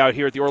going to be out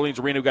here at the Orleans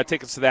Arena. We've got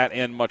tickets to that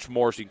and much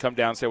more. So you can come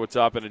down, say what's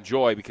up, and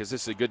enjoy because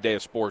this is a good day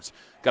of sports.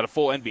 Got a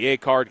full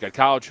NBA card. Got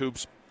college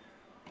hoops.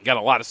 Got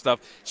a lot of stuff.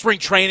 Spring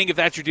training, if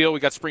that's your deal.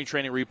 We got spring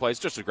training replays.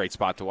 Just a great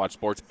spot to watch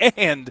sports.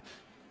 And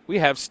we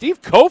have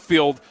Steve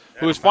Cofield,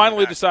 who has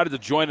finally decided to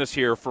join us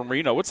here from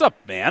Reno. What's up,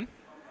 man?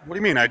 What do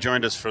you mean? I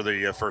joined us for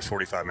the first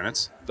 45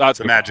 minutes. That's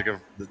the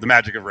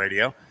magic of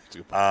radio.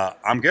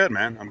 I'm good,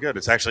 man. I'm good.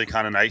 It's actually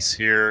kind of nice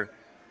here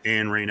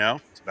in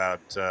Reno. It's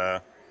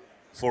about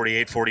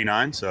 48,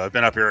 49. So I've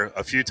been up here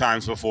a few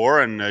times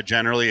before, and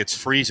generally it's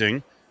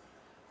freezing,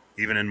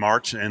 even in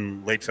March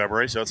and late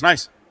February. So it's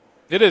nice.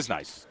 It is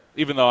nice,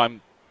 even though I'm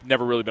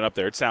never really been up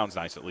there. It sounds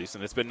nice at least,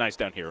 and it's been nice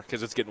down here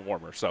because it's getting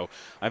warmer. So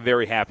I'm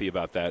very happy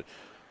about that.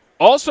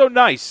 Also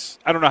nice.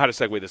 I don't know how to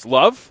segue this.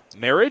 Love,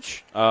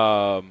 marriage.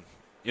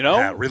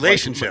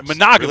 Relationships.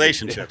 Monogamy.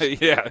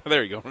 Relationships. Yeah,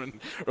 there you go.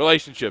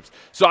 Relationships.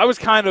 So I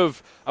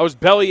was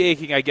belly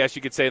aching, I guess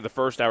you could say, in the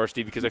first hour,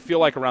 Steve, because I feel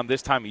like around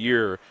this time of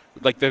year,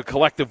 like the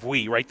collective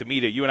we, right, the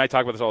media, you and I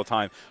talk about this all the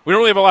time, we don't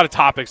really have a lot of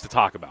topics to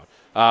talk about.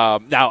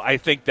 Now, I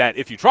think that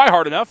if you try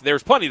hard enough,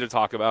 there's plenty to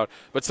talk about,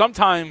 but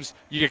sometimes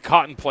you get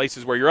caught in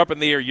places where you're up in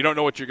the air, you don't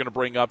know what you're going to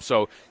bring up,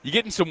 so you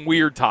get in some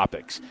weird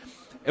topics.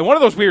 And one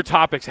of those weird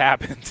topics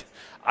happened,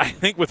 I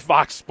think, with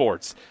Fox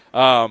Sports.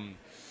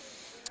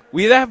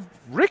 We have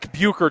Rick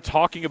Bucher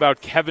talking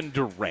about Kevin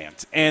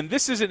Durant. And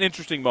this is an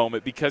interesting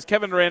moment because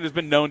Kevin Durant has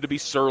been known to be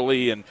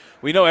surly, and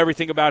we know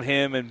everything about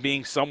him and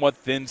being somewhat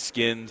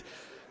thin-skinned.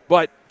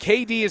 But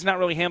KD has not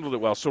really handled it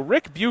well. So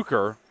Rick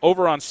Bucher,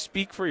 over on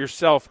Speak for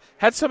Yourself,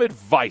 had some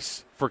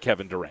advice for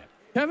Kevin Durant.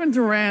 Kevin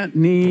Durant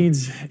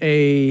needs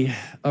a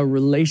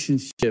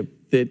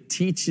relationship that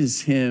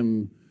teaches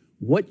him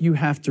what you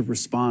have to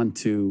respond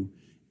to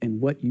and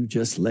what you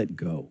just let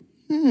go.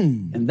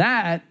 And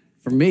that,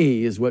 for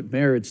me, is what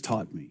marriage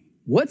taught me.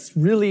 What's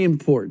really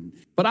important?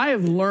 But I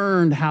have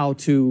learned how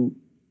to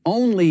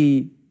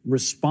only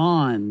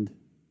respond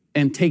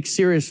and take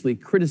seriously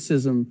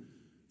criticism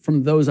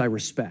from those I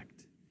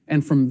respect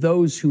and from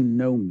those who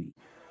know me.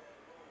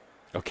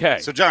 Okay.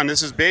 So, John,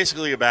 this is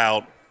basically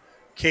about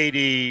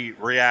KD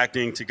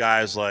reacting to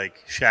guys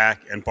like Shaq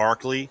and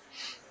Barkley,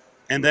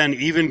 and then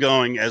even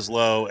going as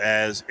low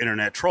as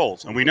internet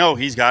trolls. And we know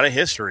he's got a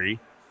history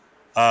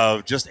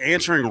of just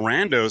answering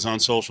randos on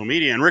social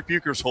media. And Rick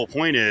Bucher's whole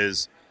point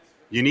is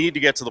you need to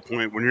get to the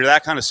point when you're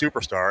that kind of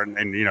superstar.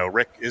 And you know,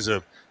 Rick is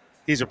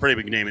he's a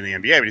pretty big name in the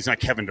NBA, but he's not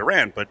Kevin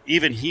Durant. But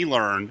even he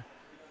learned,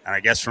 and I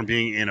guess from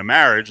being in a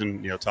marriage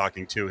and, you know,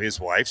 talking to his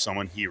wife,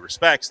 someone he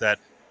respects, that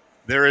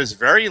there is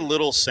very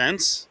little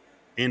sense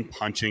in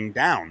punching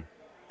down.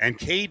 And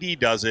KD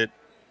does it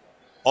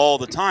all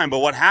the time. But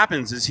what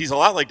happens is he's a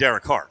lot like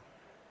Derek Carr,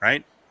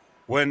 right?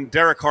 When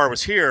Derek Carr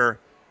was here,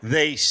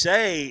 they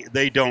say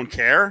they don't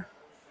care,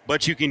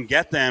 but you can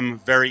get them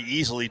very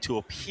easily to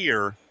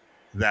appear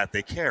that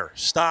they care.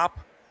 Stop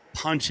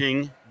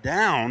punching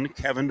down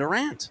Kevin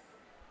Durant.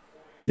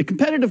 The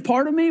competitive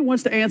part of me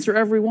wants to answer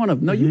every one of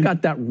them. No, you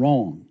got that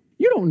wrong.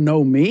 You don't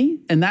know me,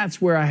 and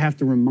that's where I have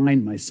to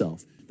remind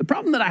myself. The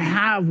problem that I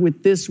have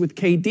with this with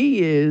KD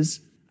is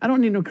I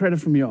don't need no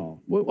credit from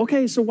y'all. Well,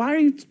 okay, so why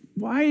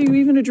are you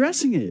even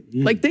addressing it?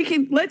 Like, they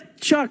can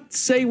let Chuck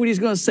say what he's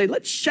going to say.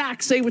 Let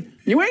Shaq say what.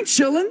 You ain't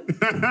chilling.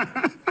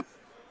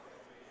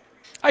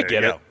 I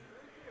get it.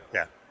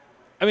 Yeah.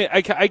 I mean,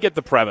 I get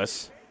the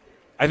premise.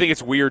 I think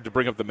it's weird to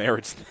bring up the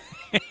marriage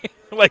thing.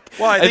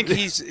 Well, I think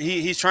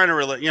he's trying to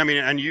relate. I mean,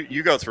 and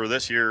you go through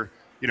this. You're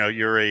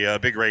a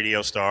big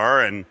radio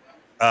star, and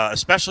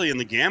especially in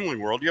the gambling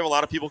world, you have a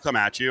lot of people come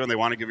at you and they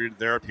want to give you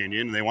their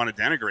opinion and they want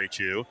to denigrate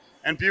you.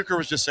 And Bucher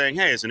was just saying,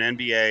 hey, as an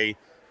NBA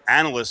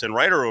analyst and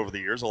writer over the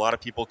years, a lot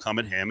of people come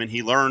at him, and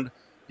he learned,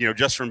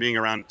 just from being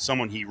around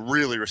someone he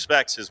really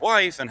respects, his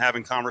wife, and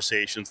having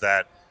conversations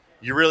that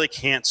you really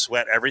can't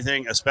sweat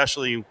everything,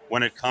 especially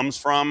when it comes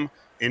from,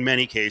 in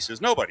many cases,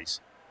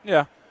 nobody's.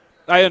 Yeah.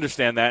 I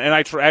understand that, and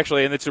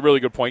actually, and it's a really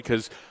good point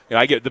because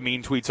I get the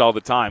mean tweets all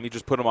the time. You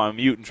just put them on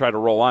mute and try to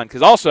roll on.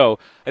 Because also,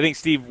 I think,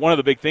 Steve, one of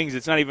the big things,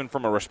 it's not even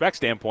from a respect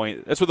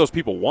standpoint. That's what those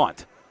people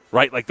want,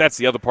 right? Like, that's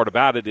the other part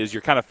about it is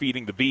you're kind of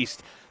feeding the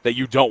beast that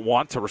you don't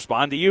want to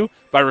respond to you.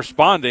 By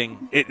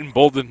responding, it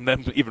emboldens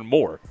them even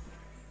more.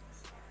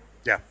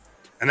 Yeah,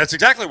 and that's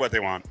exactly what they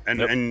want.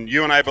 And Yep. and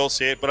you and I both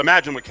see it. But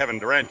imagine what Kevin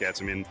Durant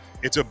gets. I mean,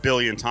 it's a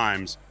billion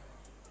times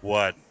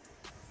what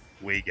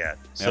we get.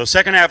 So Yep.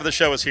 second half of the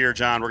show is here,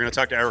 John. We're going to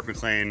talk to Eric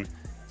McLean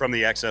from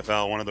the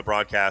XFL, one of the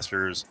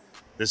broadcasters.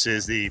 This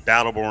is the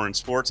Battleborn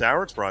Sports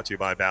Hour. It's brought to you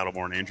by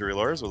Battleborn Injury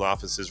Lawyers with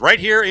offices right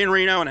here in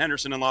Reno and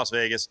Henderson and Las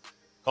Vegas.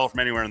 Call from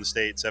anywhere in the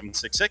state,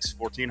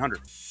 766-1400.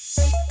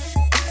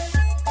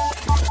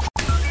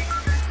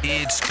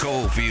 It's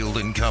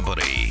Cofield and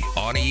Company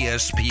on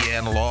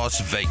ESPN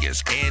Las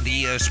Vegas and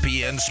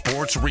ESPN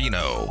Sports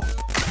Reno.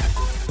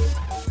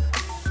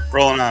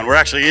 Rolling on. We're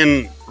actually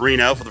in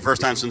Reno for the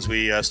first time since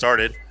we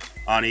started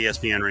on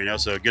ESPN Reno.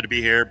 So good to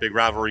be here. Big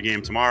rivalry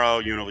game tomorrow.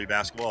 UNLV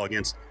basketball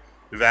against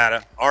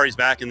Nevada. Ari's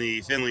back in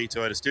the Finley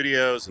Toyota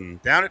Studios.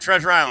 And down at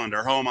Treasure Island,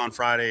 our home on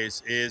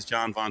Fridays, is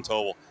John Von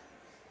Tobel.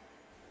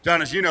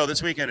 John, as you know,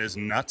 this weekend is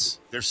nuts.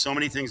 There's so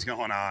many things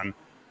going on,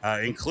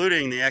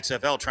 including the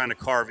XFL trying to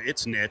carve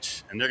its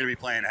niche. And they're going to be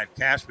playing at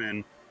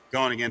Cashman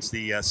going against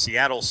the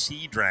Seattle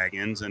Sea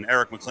Dragons. And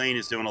Eric McLean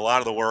is doing a lot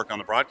of the work on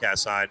the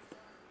broadcast side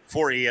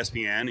for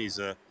ESPN. He's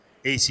a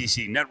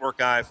ACC network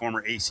guy, former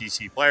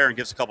ACC player, and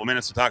gives a couple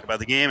minutes to talk about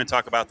the game and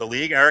talk about the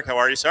league. Eric, how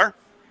are you, sir?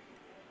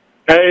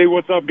 Hey,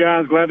 what's up,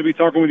 guys? Glad to be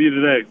talking with you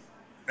today.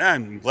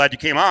 I'm glad you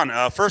came on.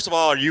 First of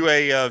all, are you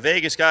a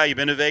Vegas guy? You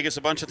been to Vegas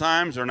a bunch of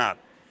times or not?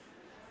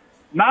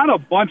 Not a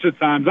bunch of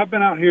times. I've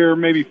been out here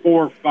maybe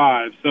 4 or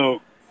 5. So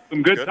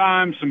some good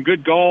times, some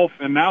good golf,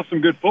 and now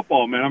some good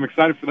football, man. I'm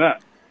excited for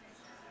that.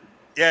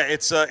 Yeah,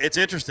 it's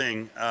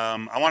interesting.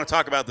 I want to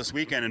talk about this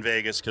weekend in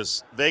Vegas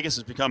because Vegas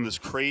has become this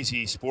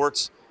crazy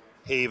sports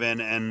haven.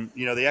 And,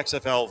 the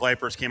XFL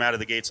Vipers came out of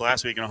the gates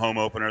last week in a home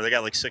opener. They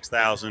got like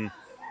 6,000.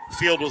 The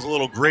field was a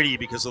little gritty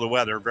because of the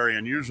weather, very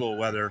unusual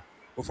weather.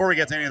 Before we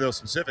get to any of those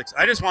specifics,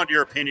 I just want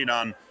your opinion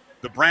on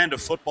the brand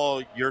of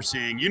football you're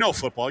seeing. You know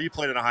football. You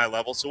played at a high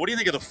level. So what do you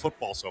think of the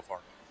football so far?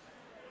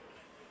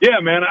 Yeah,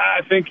 man,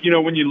 I think,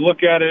 when you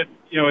look at it,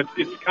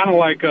 it's kind of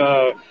like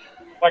a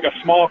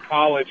small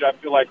college, I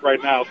feel like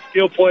right now.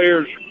 Skill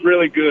players,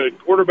 really good.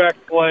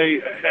 Quarterback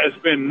play has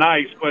been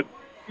nice, but,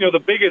 the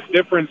biggest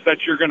difference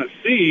that you're going to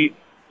see,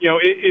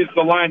 is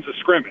the lines of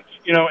scrimmage.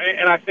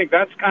 And I think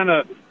that's kind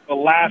of the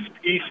last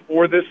piece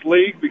for this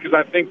league because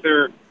I think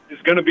there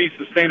is going to be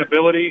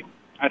sustainability.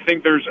 I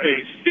think there's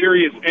a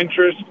serious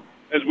interest,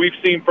 as we've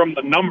seen from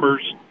the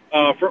numbers,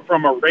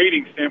 from a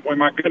rating standpoint.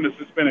 My goodness,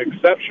 it's been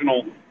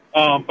exceptional.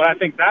 But I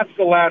think that's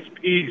the last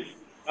piece,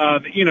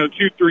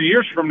 2-3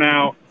 years from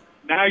now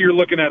you're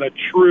looking at a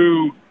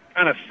true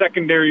kind of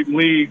secondary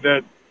league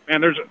that,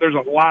 man, there's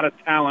a lot of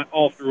talent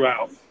all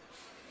throughout.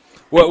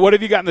 What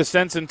have you gotten the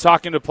sense in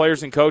talking to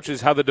players and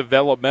coaches how the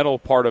developmental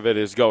part of it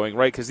is going,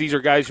 right? Because these are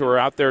guys who are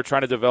out there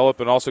trying to develop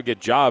and also get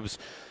jobs.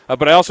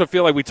 But I also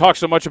feel like we talk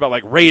so much about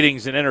like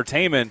ratings and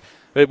entertainment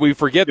that we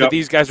forget that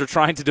these guys are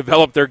trying to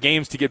develop their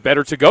games to get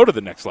better to go to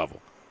the next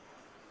level.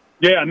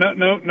 Yeah,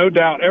 no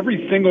doubt.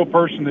 Every single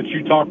person that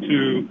you talk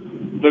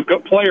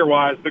to,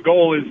 player-wise, the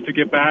goal is to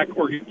get back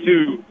or get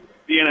to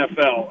the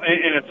NFL.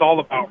 And it's all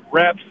about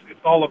reps.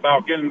 It's all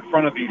about getting in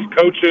front of these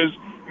coaches.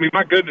 I mean,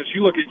 my goodness,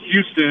 you look at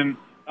Houston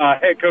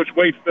head coach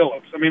Wade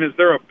Phillips. I mean, is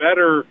there a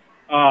better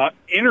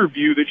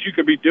interview that you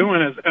could be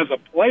doing as a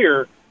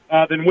player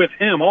than with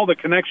him? All the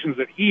connections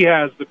that he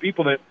has, the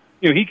people that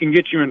he can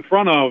get you in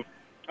front of.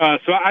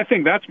 So I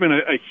think that's been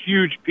a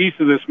huge piece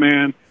of this,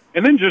 man.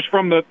 And then just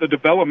from the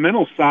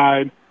developmental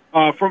side,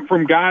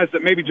 from guys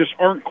that maybe just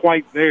aren't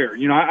quite there.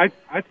 I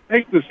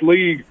take this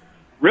league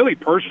really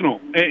personal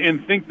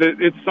and think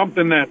that it's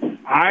something that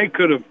I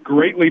could have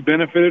greatly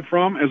benefited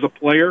from as a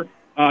player.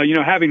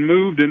 Having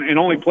moved and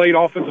only played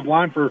offensive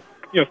line for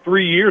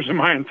 3 years in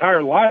my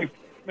entire life,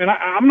 man,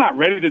 I'm not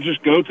ready to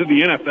just go to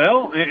the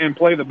NFL and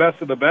play the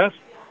best of the best.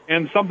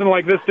 And something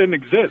like this didn't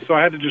exist, so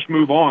I had to just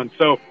move on.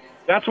 So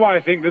that's why I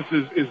think this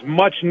is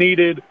much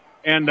needed.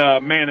 And,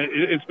 man,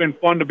 it's been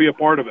fun to be a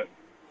part of it.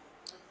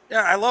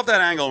 Yeah, I love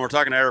that angle. We're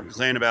talking to Eric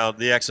McLean about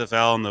the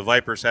XFL, and the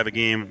Vipers have a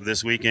game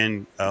this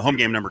weekend, home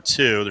game number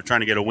 2. They're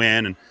trying to get a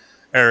win, and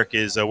Eric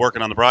is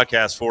working on the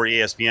broadcast for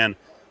ESPN.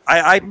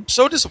 I'm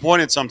so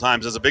disappointed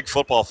sometimes as a big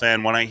football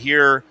fan when I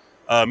hear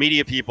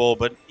media people,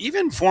 but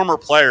even former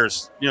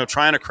players,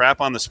 trying to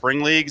crap on the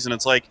spring leagues, and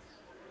it's like,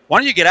 why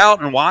don't you get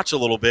out and watch a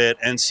little bit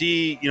and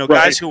see,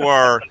 guys who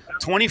are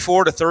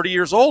 24 to 30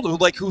 years old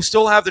who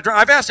still have the drive.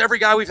 I've asked every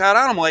guy we've had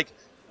on, I'm like,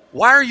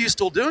 why are you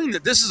still doing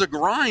that? This is a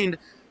grind.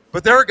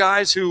 But there are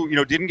guys who,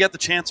 didn't get the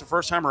chance the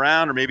first time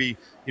around or maybe,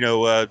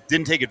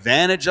 didn't take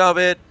advantage of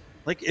it.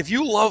 Like, if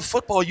you love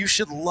football, you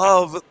should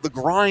love the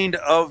grind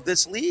of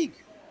this league.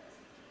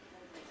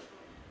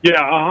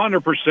 Yeah,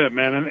 100%,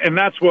 man. And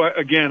that's what,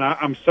 again,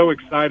 I'm so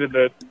excited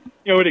that,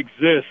 it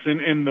exists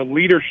and the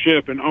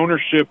leadership and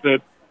ownership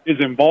that is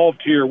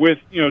involved here with,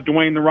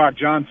 Dwayne The Rock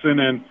Johnson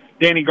and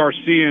Danny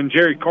Garcia and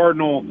Jerry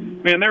Cardinal.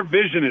 Man, their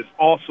vision is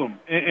awesome,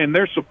 and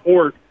their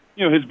support,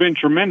 has been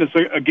tremendous.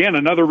 Again,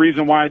 another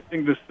reason why I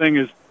think this thing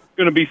is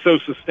going to be so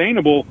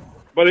sustainable,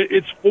 but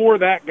it's for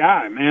that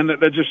guy, man,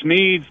 that just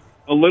needs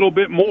a little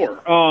bit more.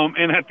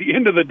 And at the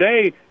end of the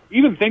day,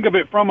 even think of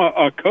it from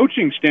a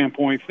coaching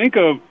standpoint. Think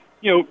of,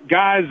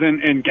 guys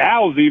and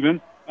gals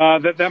even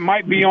that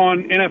might be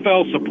on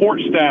NFL support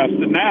staffs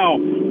that now,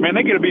 man,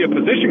 they get to be a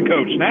position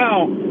coach.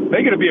 Now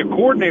they get to be a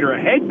coordinator, a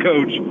head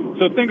coach.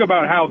 So think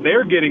about how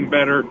they're getting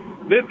better.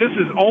 This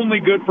is only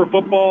good for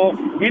football.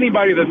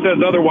 Anybody that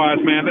says otherwise,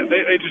 man,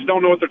 they just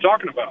don't know what they're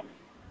talking about.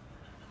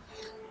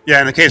 Yeah,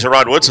 in the case of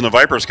Rod Woodson, the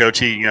Vipers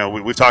coach,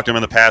 we've talked to him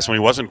in the past when he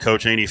wasn't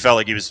coaching. He felt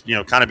like he was,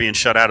 kind of being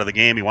shut out of the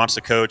game. He wants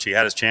to coach. He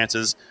had his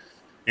chances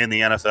in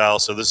the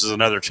NFL, so this is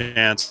another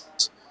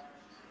chance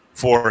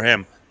for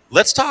him.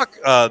 Let's talk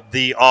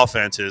the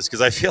offenses,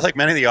 because I feel like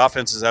many of the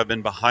offenses have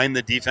been behind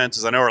the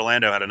defenses. I know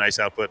Orlando had a nice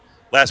output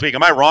last week.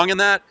 Am I wrong in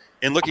that,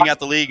 in looking at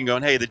the league and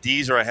going, hey, the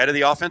Ds are ahead of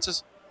the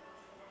offenses?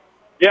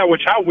 Yeah,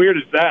 which how weird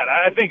is that?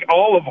 I think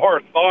all of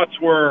our thoughts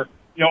were,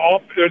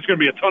 there's going to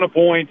be a ton of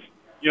points.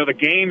 The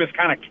game is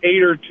kind of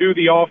catered to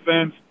the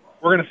offense.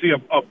 We're going to see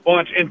a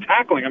bunch in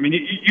tackling. I mean,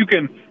 you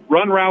can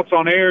run routes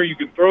on air. You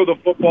can throw the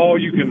football.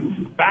 You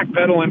can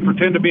backpedal and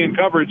pretend to be in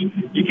coverage.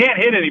 You can't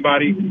hit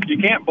anybody. You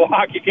can't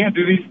block. You can't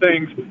do these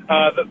things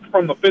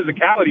from the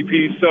physicality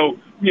piece. So,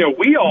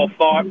 we all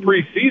thought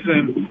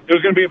preseason it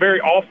was going to be a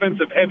very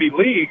offensive-heavy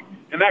league,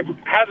 and that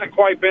hasn't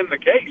quite been the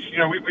case.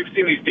 We've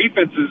seen these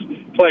defenses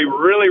play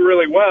really,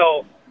 really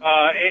well,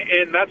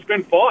 and that's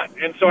been fun.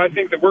 And so I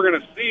think that we're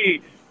going to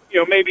see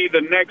maybe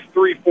the next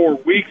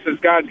 3-4 weeks as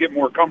guys get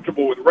more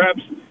comfortable with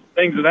reps,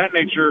 things of that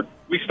nature,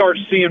 we start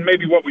seeing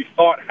maybe what we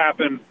thought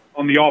happened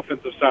on the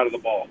offensive side of the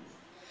ball.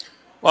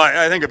 Well,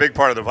 I think a big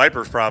part of the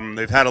Vipers' problem,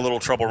 they've had a little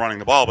trouble running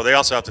the ball, but they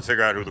also have to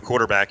figure out who the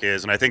quarterback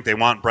is, and I think they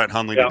want Brett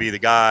Hundley to be the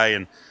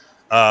guy.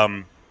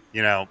 And,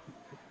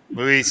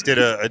 Luis did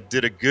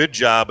a good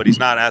job, but he's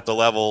not at the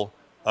level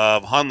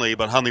of Hundley,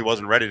 but Hundley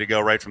wasn't ready to go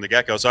right from the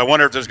get-go. So I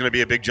wonder if there's going to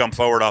be a big jump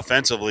forward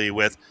offensively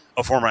with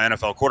a former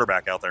NFL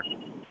quarterback out there.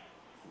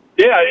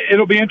 Yeah,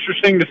 it'll be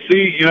interesting to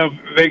see,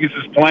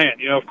 Vegas's plan.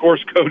 Of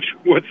course, Coach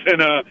Woodson,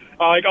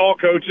 like all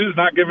coaches,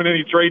 not giving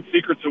any trade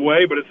secrets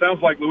away, but it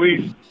sounds like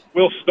Luis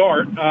will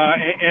start.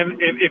 And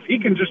if he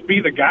can just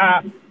be the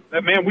guy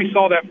that, man, we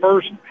saw that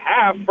first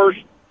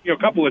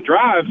couple of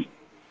drives,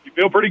 you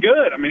feel pretty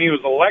good. I mean, he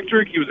was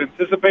electric. He was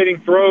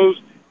anticipating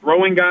throws,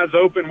 throwing guys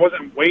open,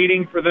 wasn't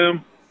waiting for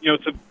them,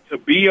 to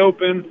be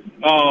open.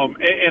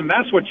 And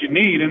that's what you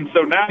need. And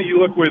so now you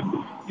look with,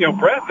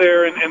 Brett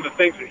there and the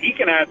things that he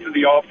can add to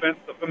the offense,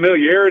 the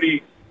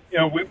familiarity,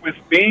 with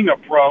being a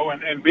pro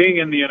and being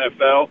in the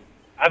NFL.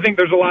 I think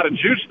there's a lot of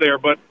juice there.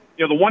 But,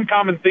 the one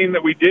common theme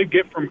that we did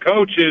get from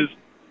Coach is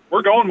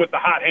we're going with the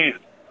hot hand.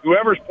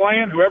 Whoever's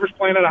playing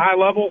at a high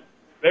level,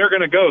 they're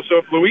going to go. So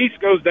if Luis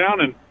goes down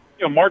and,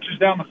 marches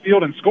down the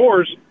field and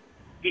scores,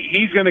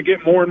 he's going to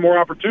get more and more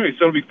opportunities.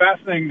 So it'll be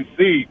fascinating to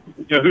see,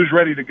 who's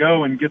ready to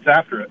go and gets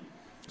after it.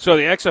 So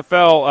the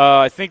XFL,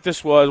 I think I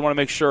want to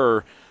make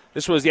sure,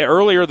 this was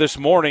earlier this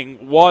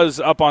morning, was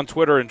up on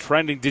Twitter and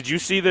trending. Did you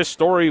see this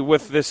story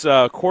with this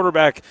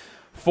quarterback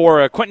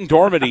for Quentin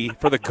Dormady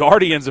for the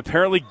Guardians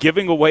apparently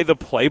giving away the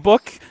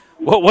playbook?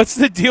 What's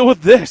the deal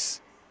with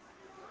this?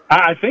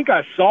 I think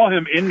I saw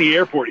him in the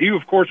airport. He,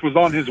 of course, was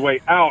on his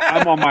way out.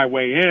 I'm on my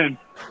way in.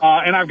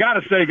 And I've got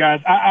to say,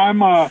 guys,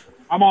 I'm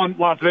on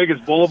Las Vegas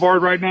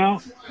Boulevard right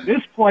now.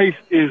 This place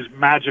is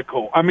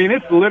magical. I mean,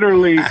 it's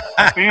literally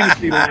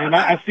fantasy land.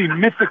 I see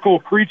mythical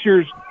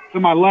creatures to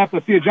my left. I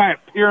see a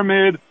giant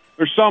pyramid.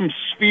 There's some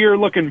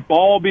sphere-looking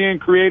ball being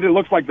created. It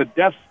looks like the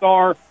Death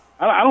Star.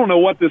 I don't know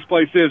what this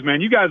place is,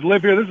 man. You guys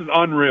live here. This is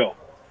unreal.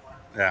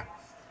 Yeah.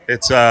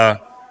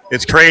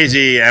 It's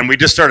crazy, and we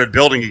just started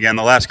building again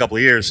the last couple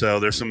of years, so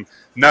there's some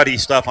nutty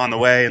stuff on the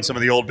way, and some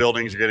of the old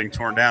buildings are getting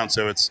torn down,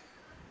 so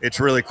it's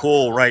really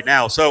cool right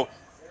now. So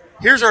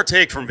here's our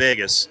take from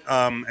Vegas,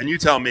 and you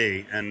tell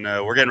me, and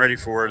we're getting ready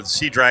for the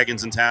Sea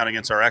Dragons in town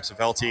against our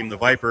XFL team, the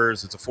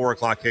Vipers. It's a 4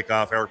 o'clock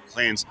kickoff. Eric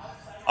McLean's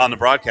on the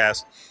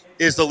broadcast.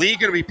 Is the league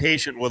going to be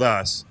patient with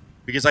us?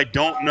 Because I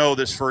don't know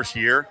this first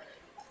year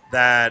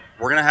that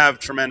we're going to have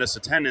tremendous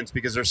attendance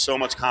because there's so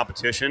much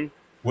competition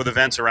with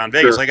events around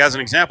Vegas. Like, as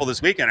an example,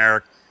 this weekend,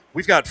 Eric,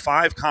 we've got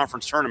 5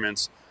 conference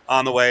tournaments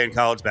on the way in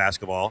college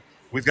basketball.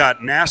 We've got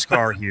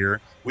NASCAR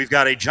here. We've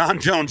got a John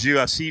Jones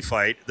UFC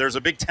fight. There's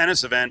a big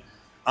tennis event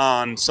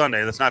on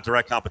Sunday that's not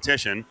direct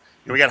competition.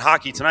 We got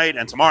hockey tonight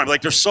and tomorrow.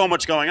 Like, there's so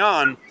much going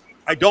on.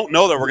 I don't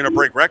know that we're going to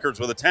break records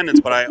with attendance,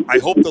 but I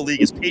hope the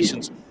league is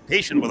patient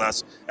with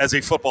us as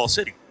a football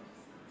city.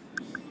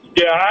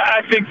 Yeah,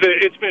 I think that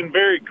it's been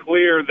very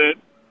clear that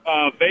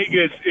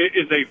Vegas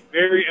is a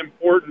very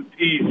important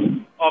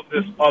piece of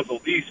this puzzle.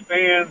 These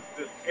fans,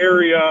 this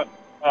area,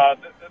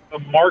 the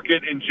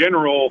market in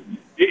general,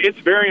 it's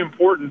very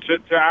important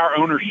to our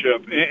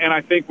ownership. And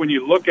I think when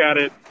you look at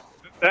it,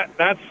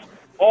 that's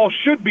all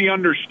should be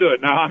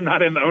understood. Now, I'm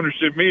not in the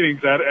ownership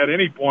meetings at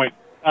any point,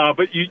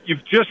 But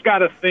you've just got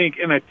to think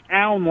in a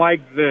town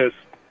like this,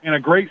 in a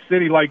great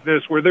city like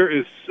this, where there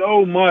is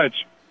so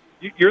much,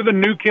 you're the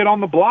new kid on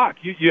the block.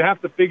 You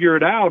have to figure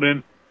it out.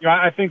 And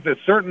I think that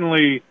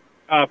certainly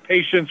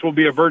patience will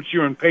be a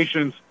virtue and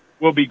patience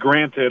will be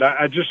granted.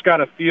 I just got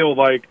to feel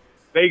like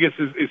Vegas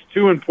is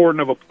too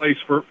important of a place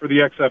for the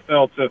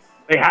XFL to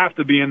 – they have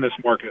to be in this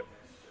market.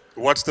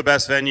 What's the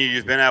best venue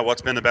you've been at?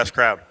 What's been the best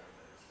crowd?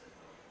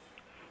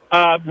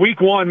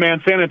 Week one,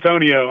 man, San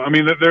Antonio. I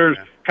mean, there's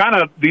kind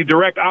of the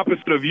direct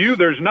opposite of you.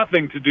 There's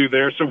nothing to do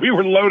there. So we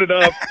were loaded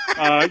up,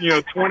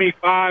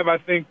 25, I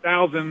think,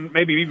 1,000,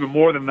 maybe even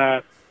more than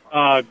that.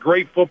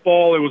 Great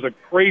football. It was a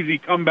crazy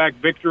comeback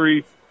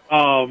victory.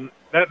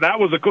 That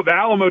was the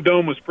Alamo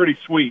Dome was pretty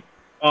sweet.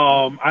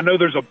 I know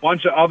there's a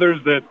bunch of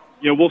others that,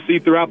 we'll see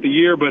throughout the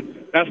year,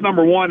 but that's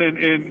number one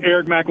in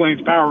Eric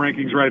McLean's power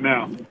rankings right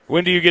now.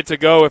 When do you get to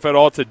go, if at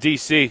all, to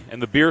D.C.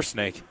 and the Beer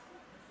Snake?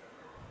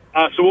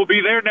 So we'll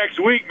be there next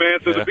week, man.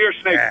 So the Beer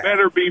Snake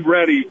better be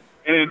ready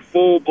and in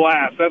full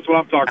blast. That's what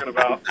I'm talking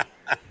about.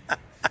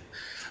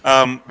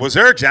 Was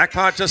there a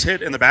jackpot just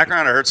hit in the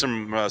background? I heard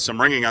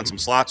some ringing on some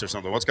slots or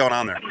something. What's going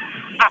on there?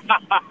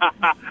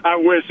 I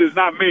wish. It's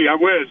not me. I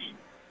wish.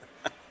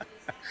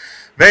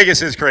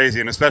 Vegas is crazy,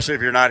 and especially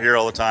if you're not here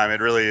all the time,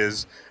 it really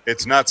is.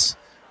 It's nuts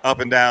up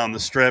and down the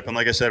Strip. And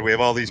like I said, we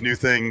have all these new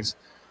things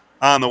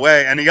on the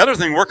way. And the other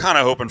thing we're kind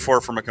of hoping for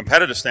from a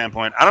competitive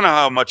standpoint, I don't know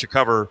how much you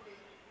cover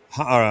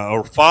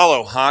or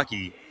follow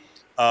hockey.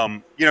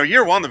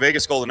 Year one, the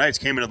Vegas Golden Knights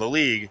came into the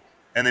league,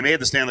 and they made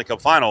the Stanley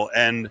Cup final.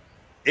 And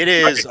it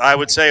is, I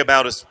would say,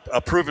 about as a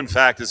proven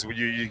fact as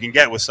you can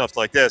get with stuff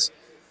like this.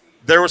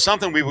 There was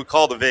something we would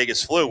call the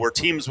Vegas flu, where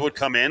teams would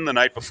come in the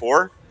night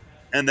before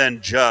and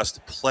then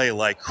just play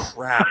like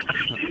crap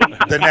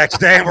the next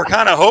day. And we're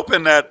kind of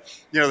hoping that,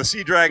 the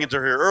Sea Dragons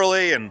are here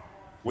early and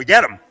we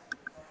get them.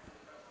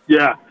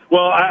 Yeah.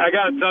 Well, I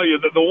got to tell you,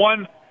 the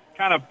one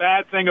kind of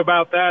bad thing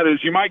about that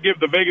is you might give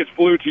the Vegas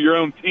flu to your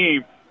own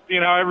team,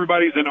 seeing how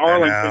everybody's in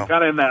Arlington,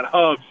 kind of in that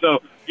hub. So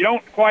you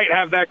don't quite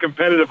have that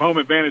competitive home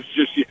advantage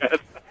just yet.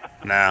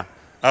 Nah.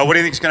 What do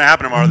you think is going to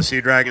happen tomorrow? The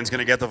Sea Dragons going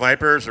to get the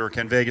Vipers, or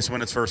can Vegas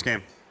win its first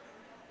game?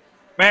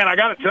 Man, I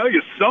got to tell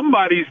you,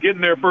 somebody's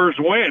getting their first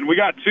win. We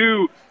got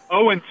 2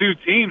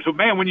 0-2 teams, but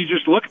man, when you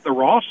just look at the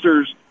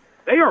rosters,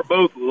 they are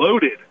both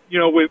loaded.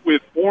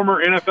 With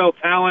former NFL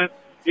talent,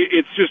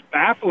 it's just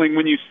baffling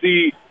when you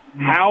see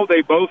how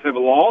they both have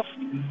lost.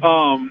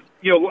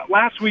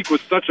 Last week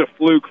was such a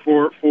fluke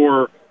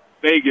for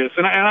Vegas,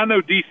 and I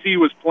know DC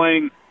was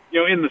playing,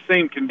 in the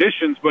same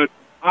conditions, but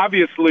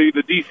obviously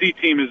the DC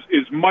team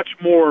is much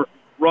more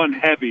run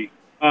heavy.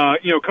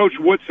 Coach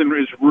Woodson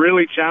is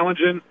really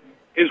challenging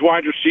his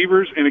wide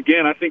receivers, and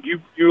again, I think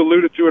you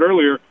alluded to it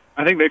earlier.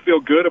 I think they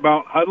feel good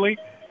about Hudley,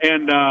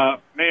 and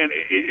man,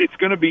 it's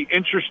going to be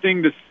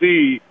interesting to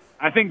see.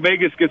 I think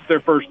Vegas gets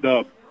their first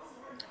dub.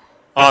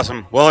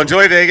 Awesome. Well,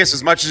 enjoy Vegas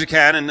as much as you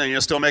can, and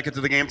you'll still make it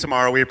to the game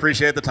tomorrow. We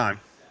appreciate the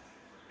time.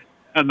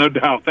 No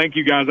doubt. Thank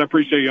you, guys. I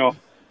appreciate y'all.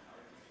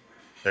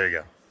 There you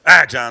go.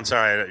 John,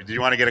 sorry. Did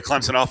you want to get a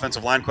Clemson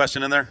offensive line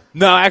question in there?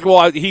 No,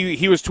 well,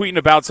 he was tweeting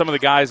about some of the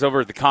guys over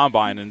at the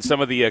Combine, and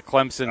some of the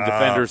Clemson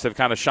defenders have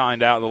kind of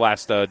shined out in the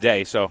last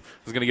day, so I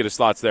was going to get his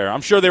thoughts there.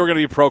 I'm sure they were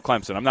going to be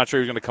pro-Clemson. I'm not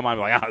sure he was going to come on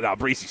and be like,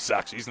 Breesy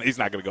sucks. He's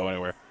not going to go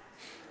anywhere.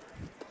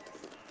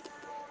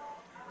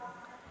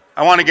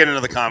 I want to get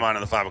into the Combine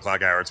in the 5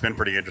 o'clock hour. It's been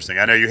pretty interesting.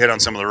 I know you hit on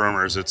some of the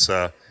rumors. It's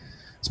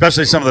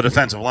especially some of the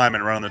defensive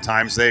linemen running the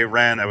times they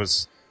ran. That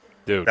was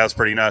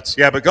pretty nuts.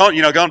 Yeah, but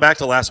going back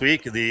to last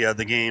week,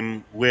 the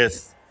game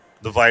with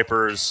the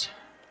Vipers,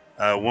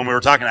 when we were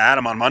talking to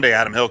Adam on Monday,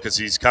 Adam Hill, because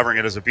he's covering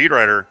it as a beat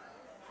writer,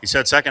 he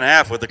said second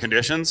half with the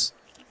conditions,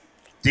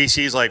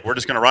 DC's like, we're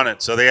just going to run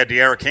it. So they had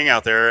De'Ara King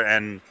out there,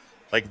 and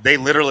they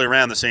literally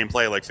ran the same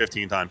play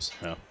 15 times.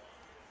 Yeah.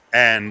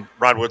 And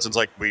Rod Woodson's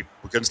like, we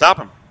couldn't stop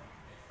him.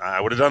 I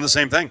would have done the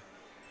same thing.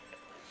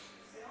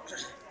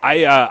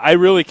 I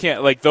really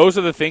can't. Those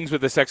are the things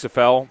with this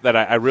XFL that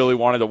I really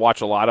wanted to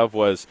watch a lot of,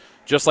 was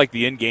just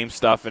the in-game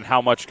stuff and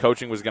how much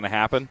coaching was going to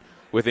happen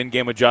with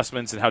in-game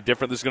adjustments and how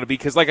different this is going to be.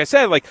 Because like I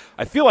said,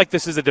 I feel like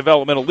this is a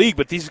developmental league,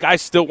 but these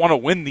guys still want to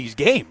win these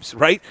games,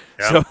 right?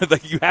 Yeah. So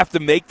you have to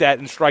make that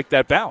and strike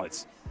that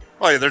balance.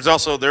 Well, there's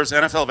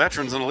NFL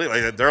veterans in the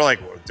league. They're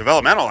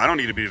developmental. I don't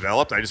need to be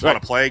developed. I just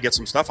want to play, get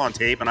some stuff on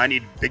tape, and I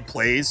need big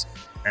plays.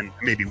 And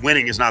maybe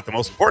winning is not the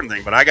most important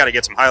thing, but I got to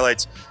get some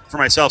highlights for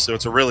myself. So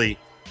it's a really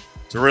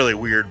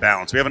weird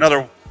balance. We have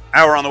another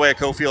hour on the way at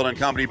Cofield and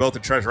Company, both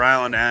at Treasure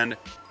Island and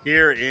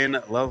here in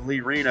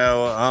lovely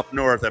Reno up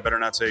north. I better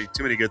not say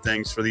too many good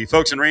things. For the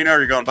folks in Reno,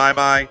 you're going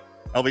bye-bye.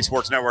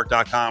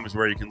 LVSportsNetwork.com is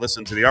where you can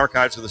listen to the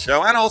archives of the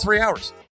show and all 3 hours.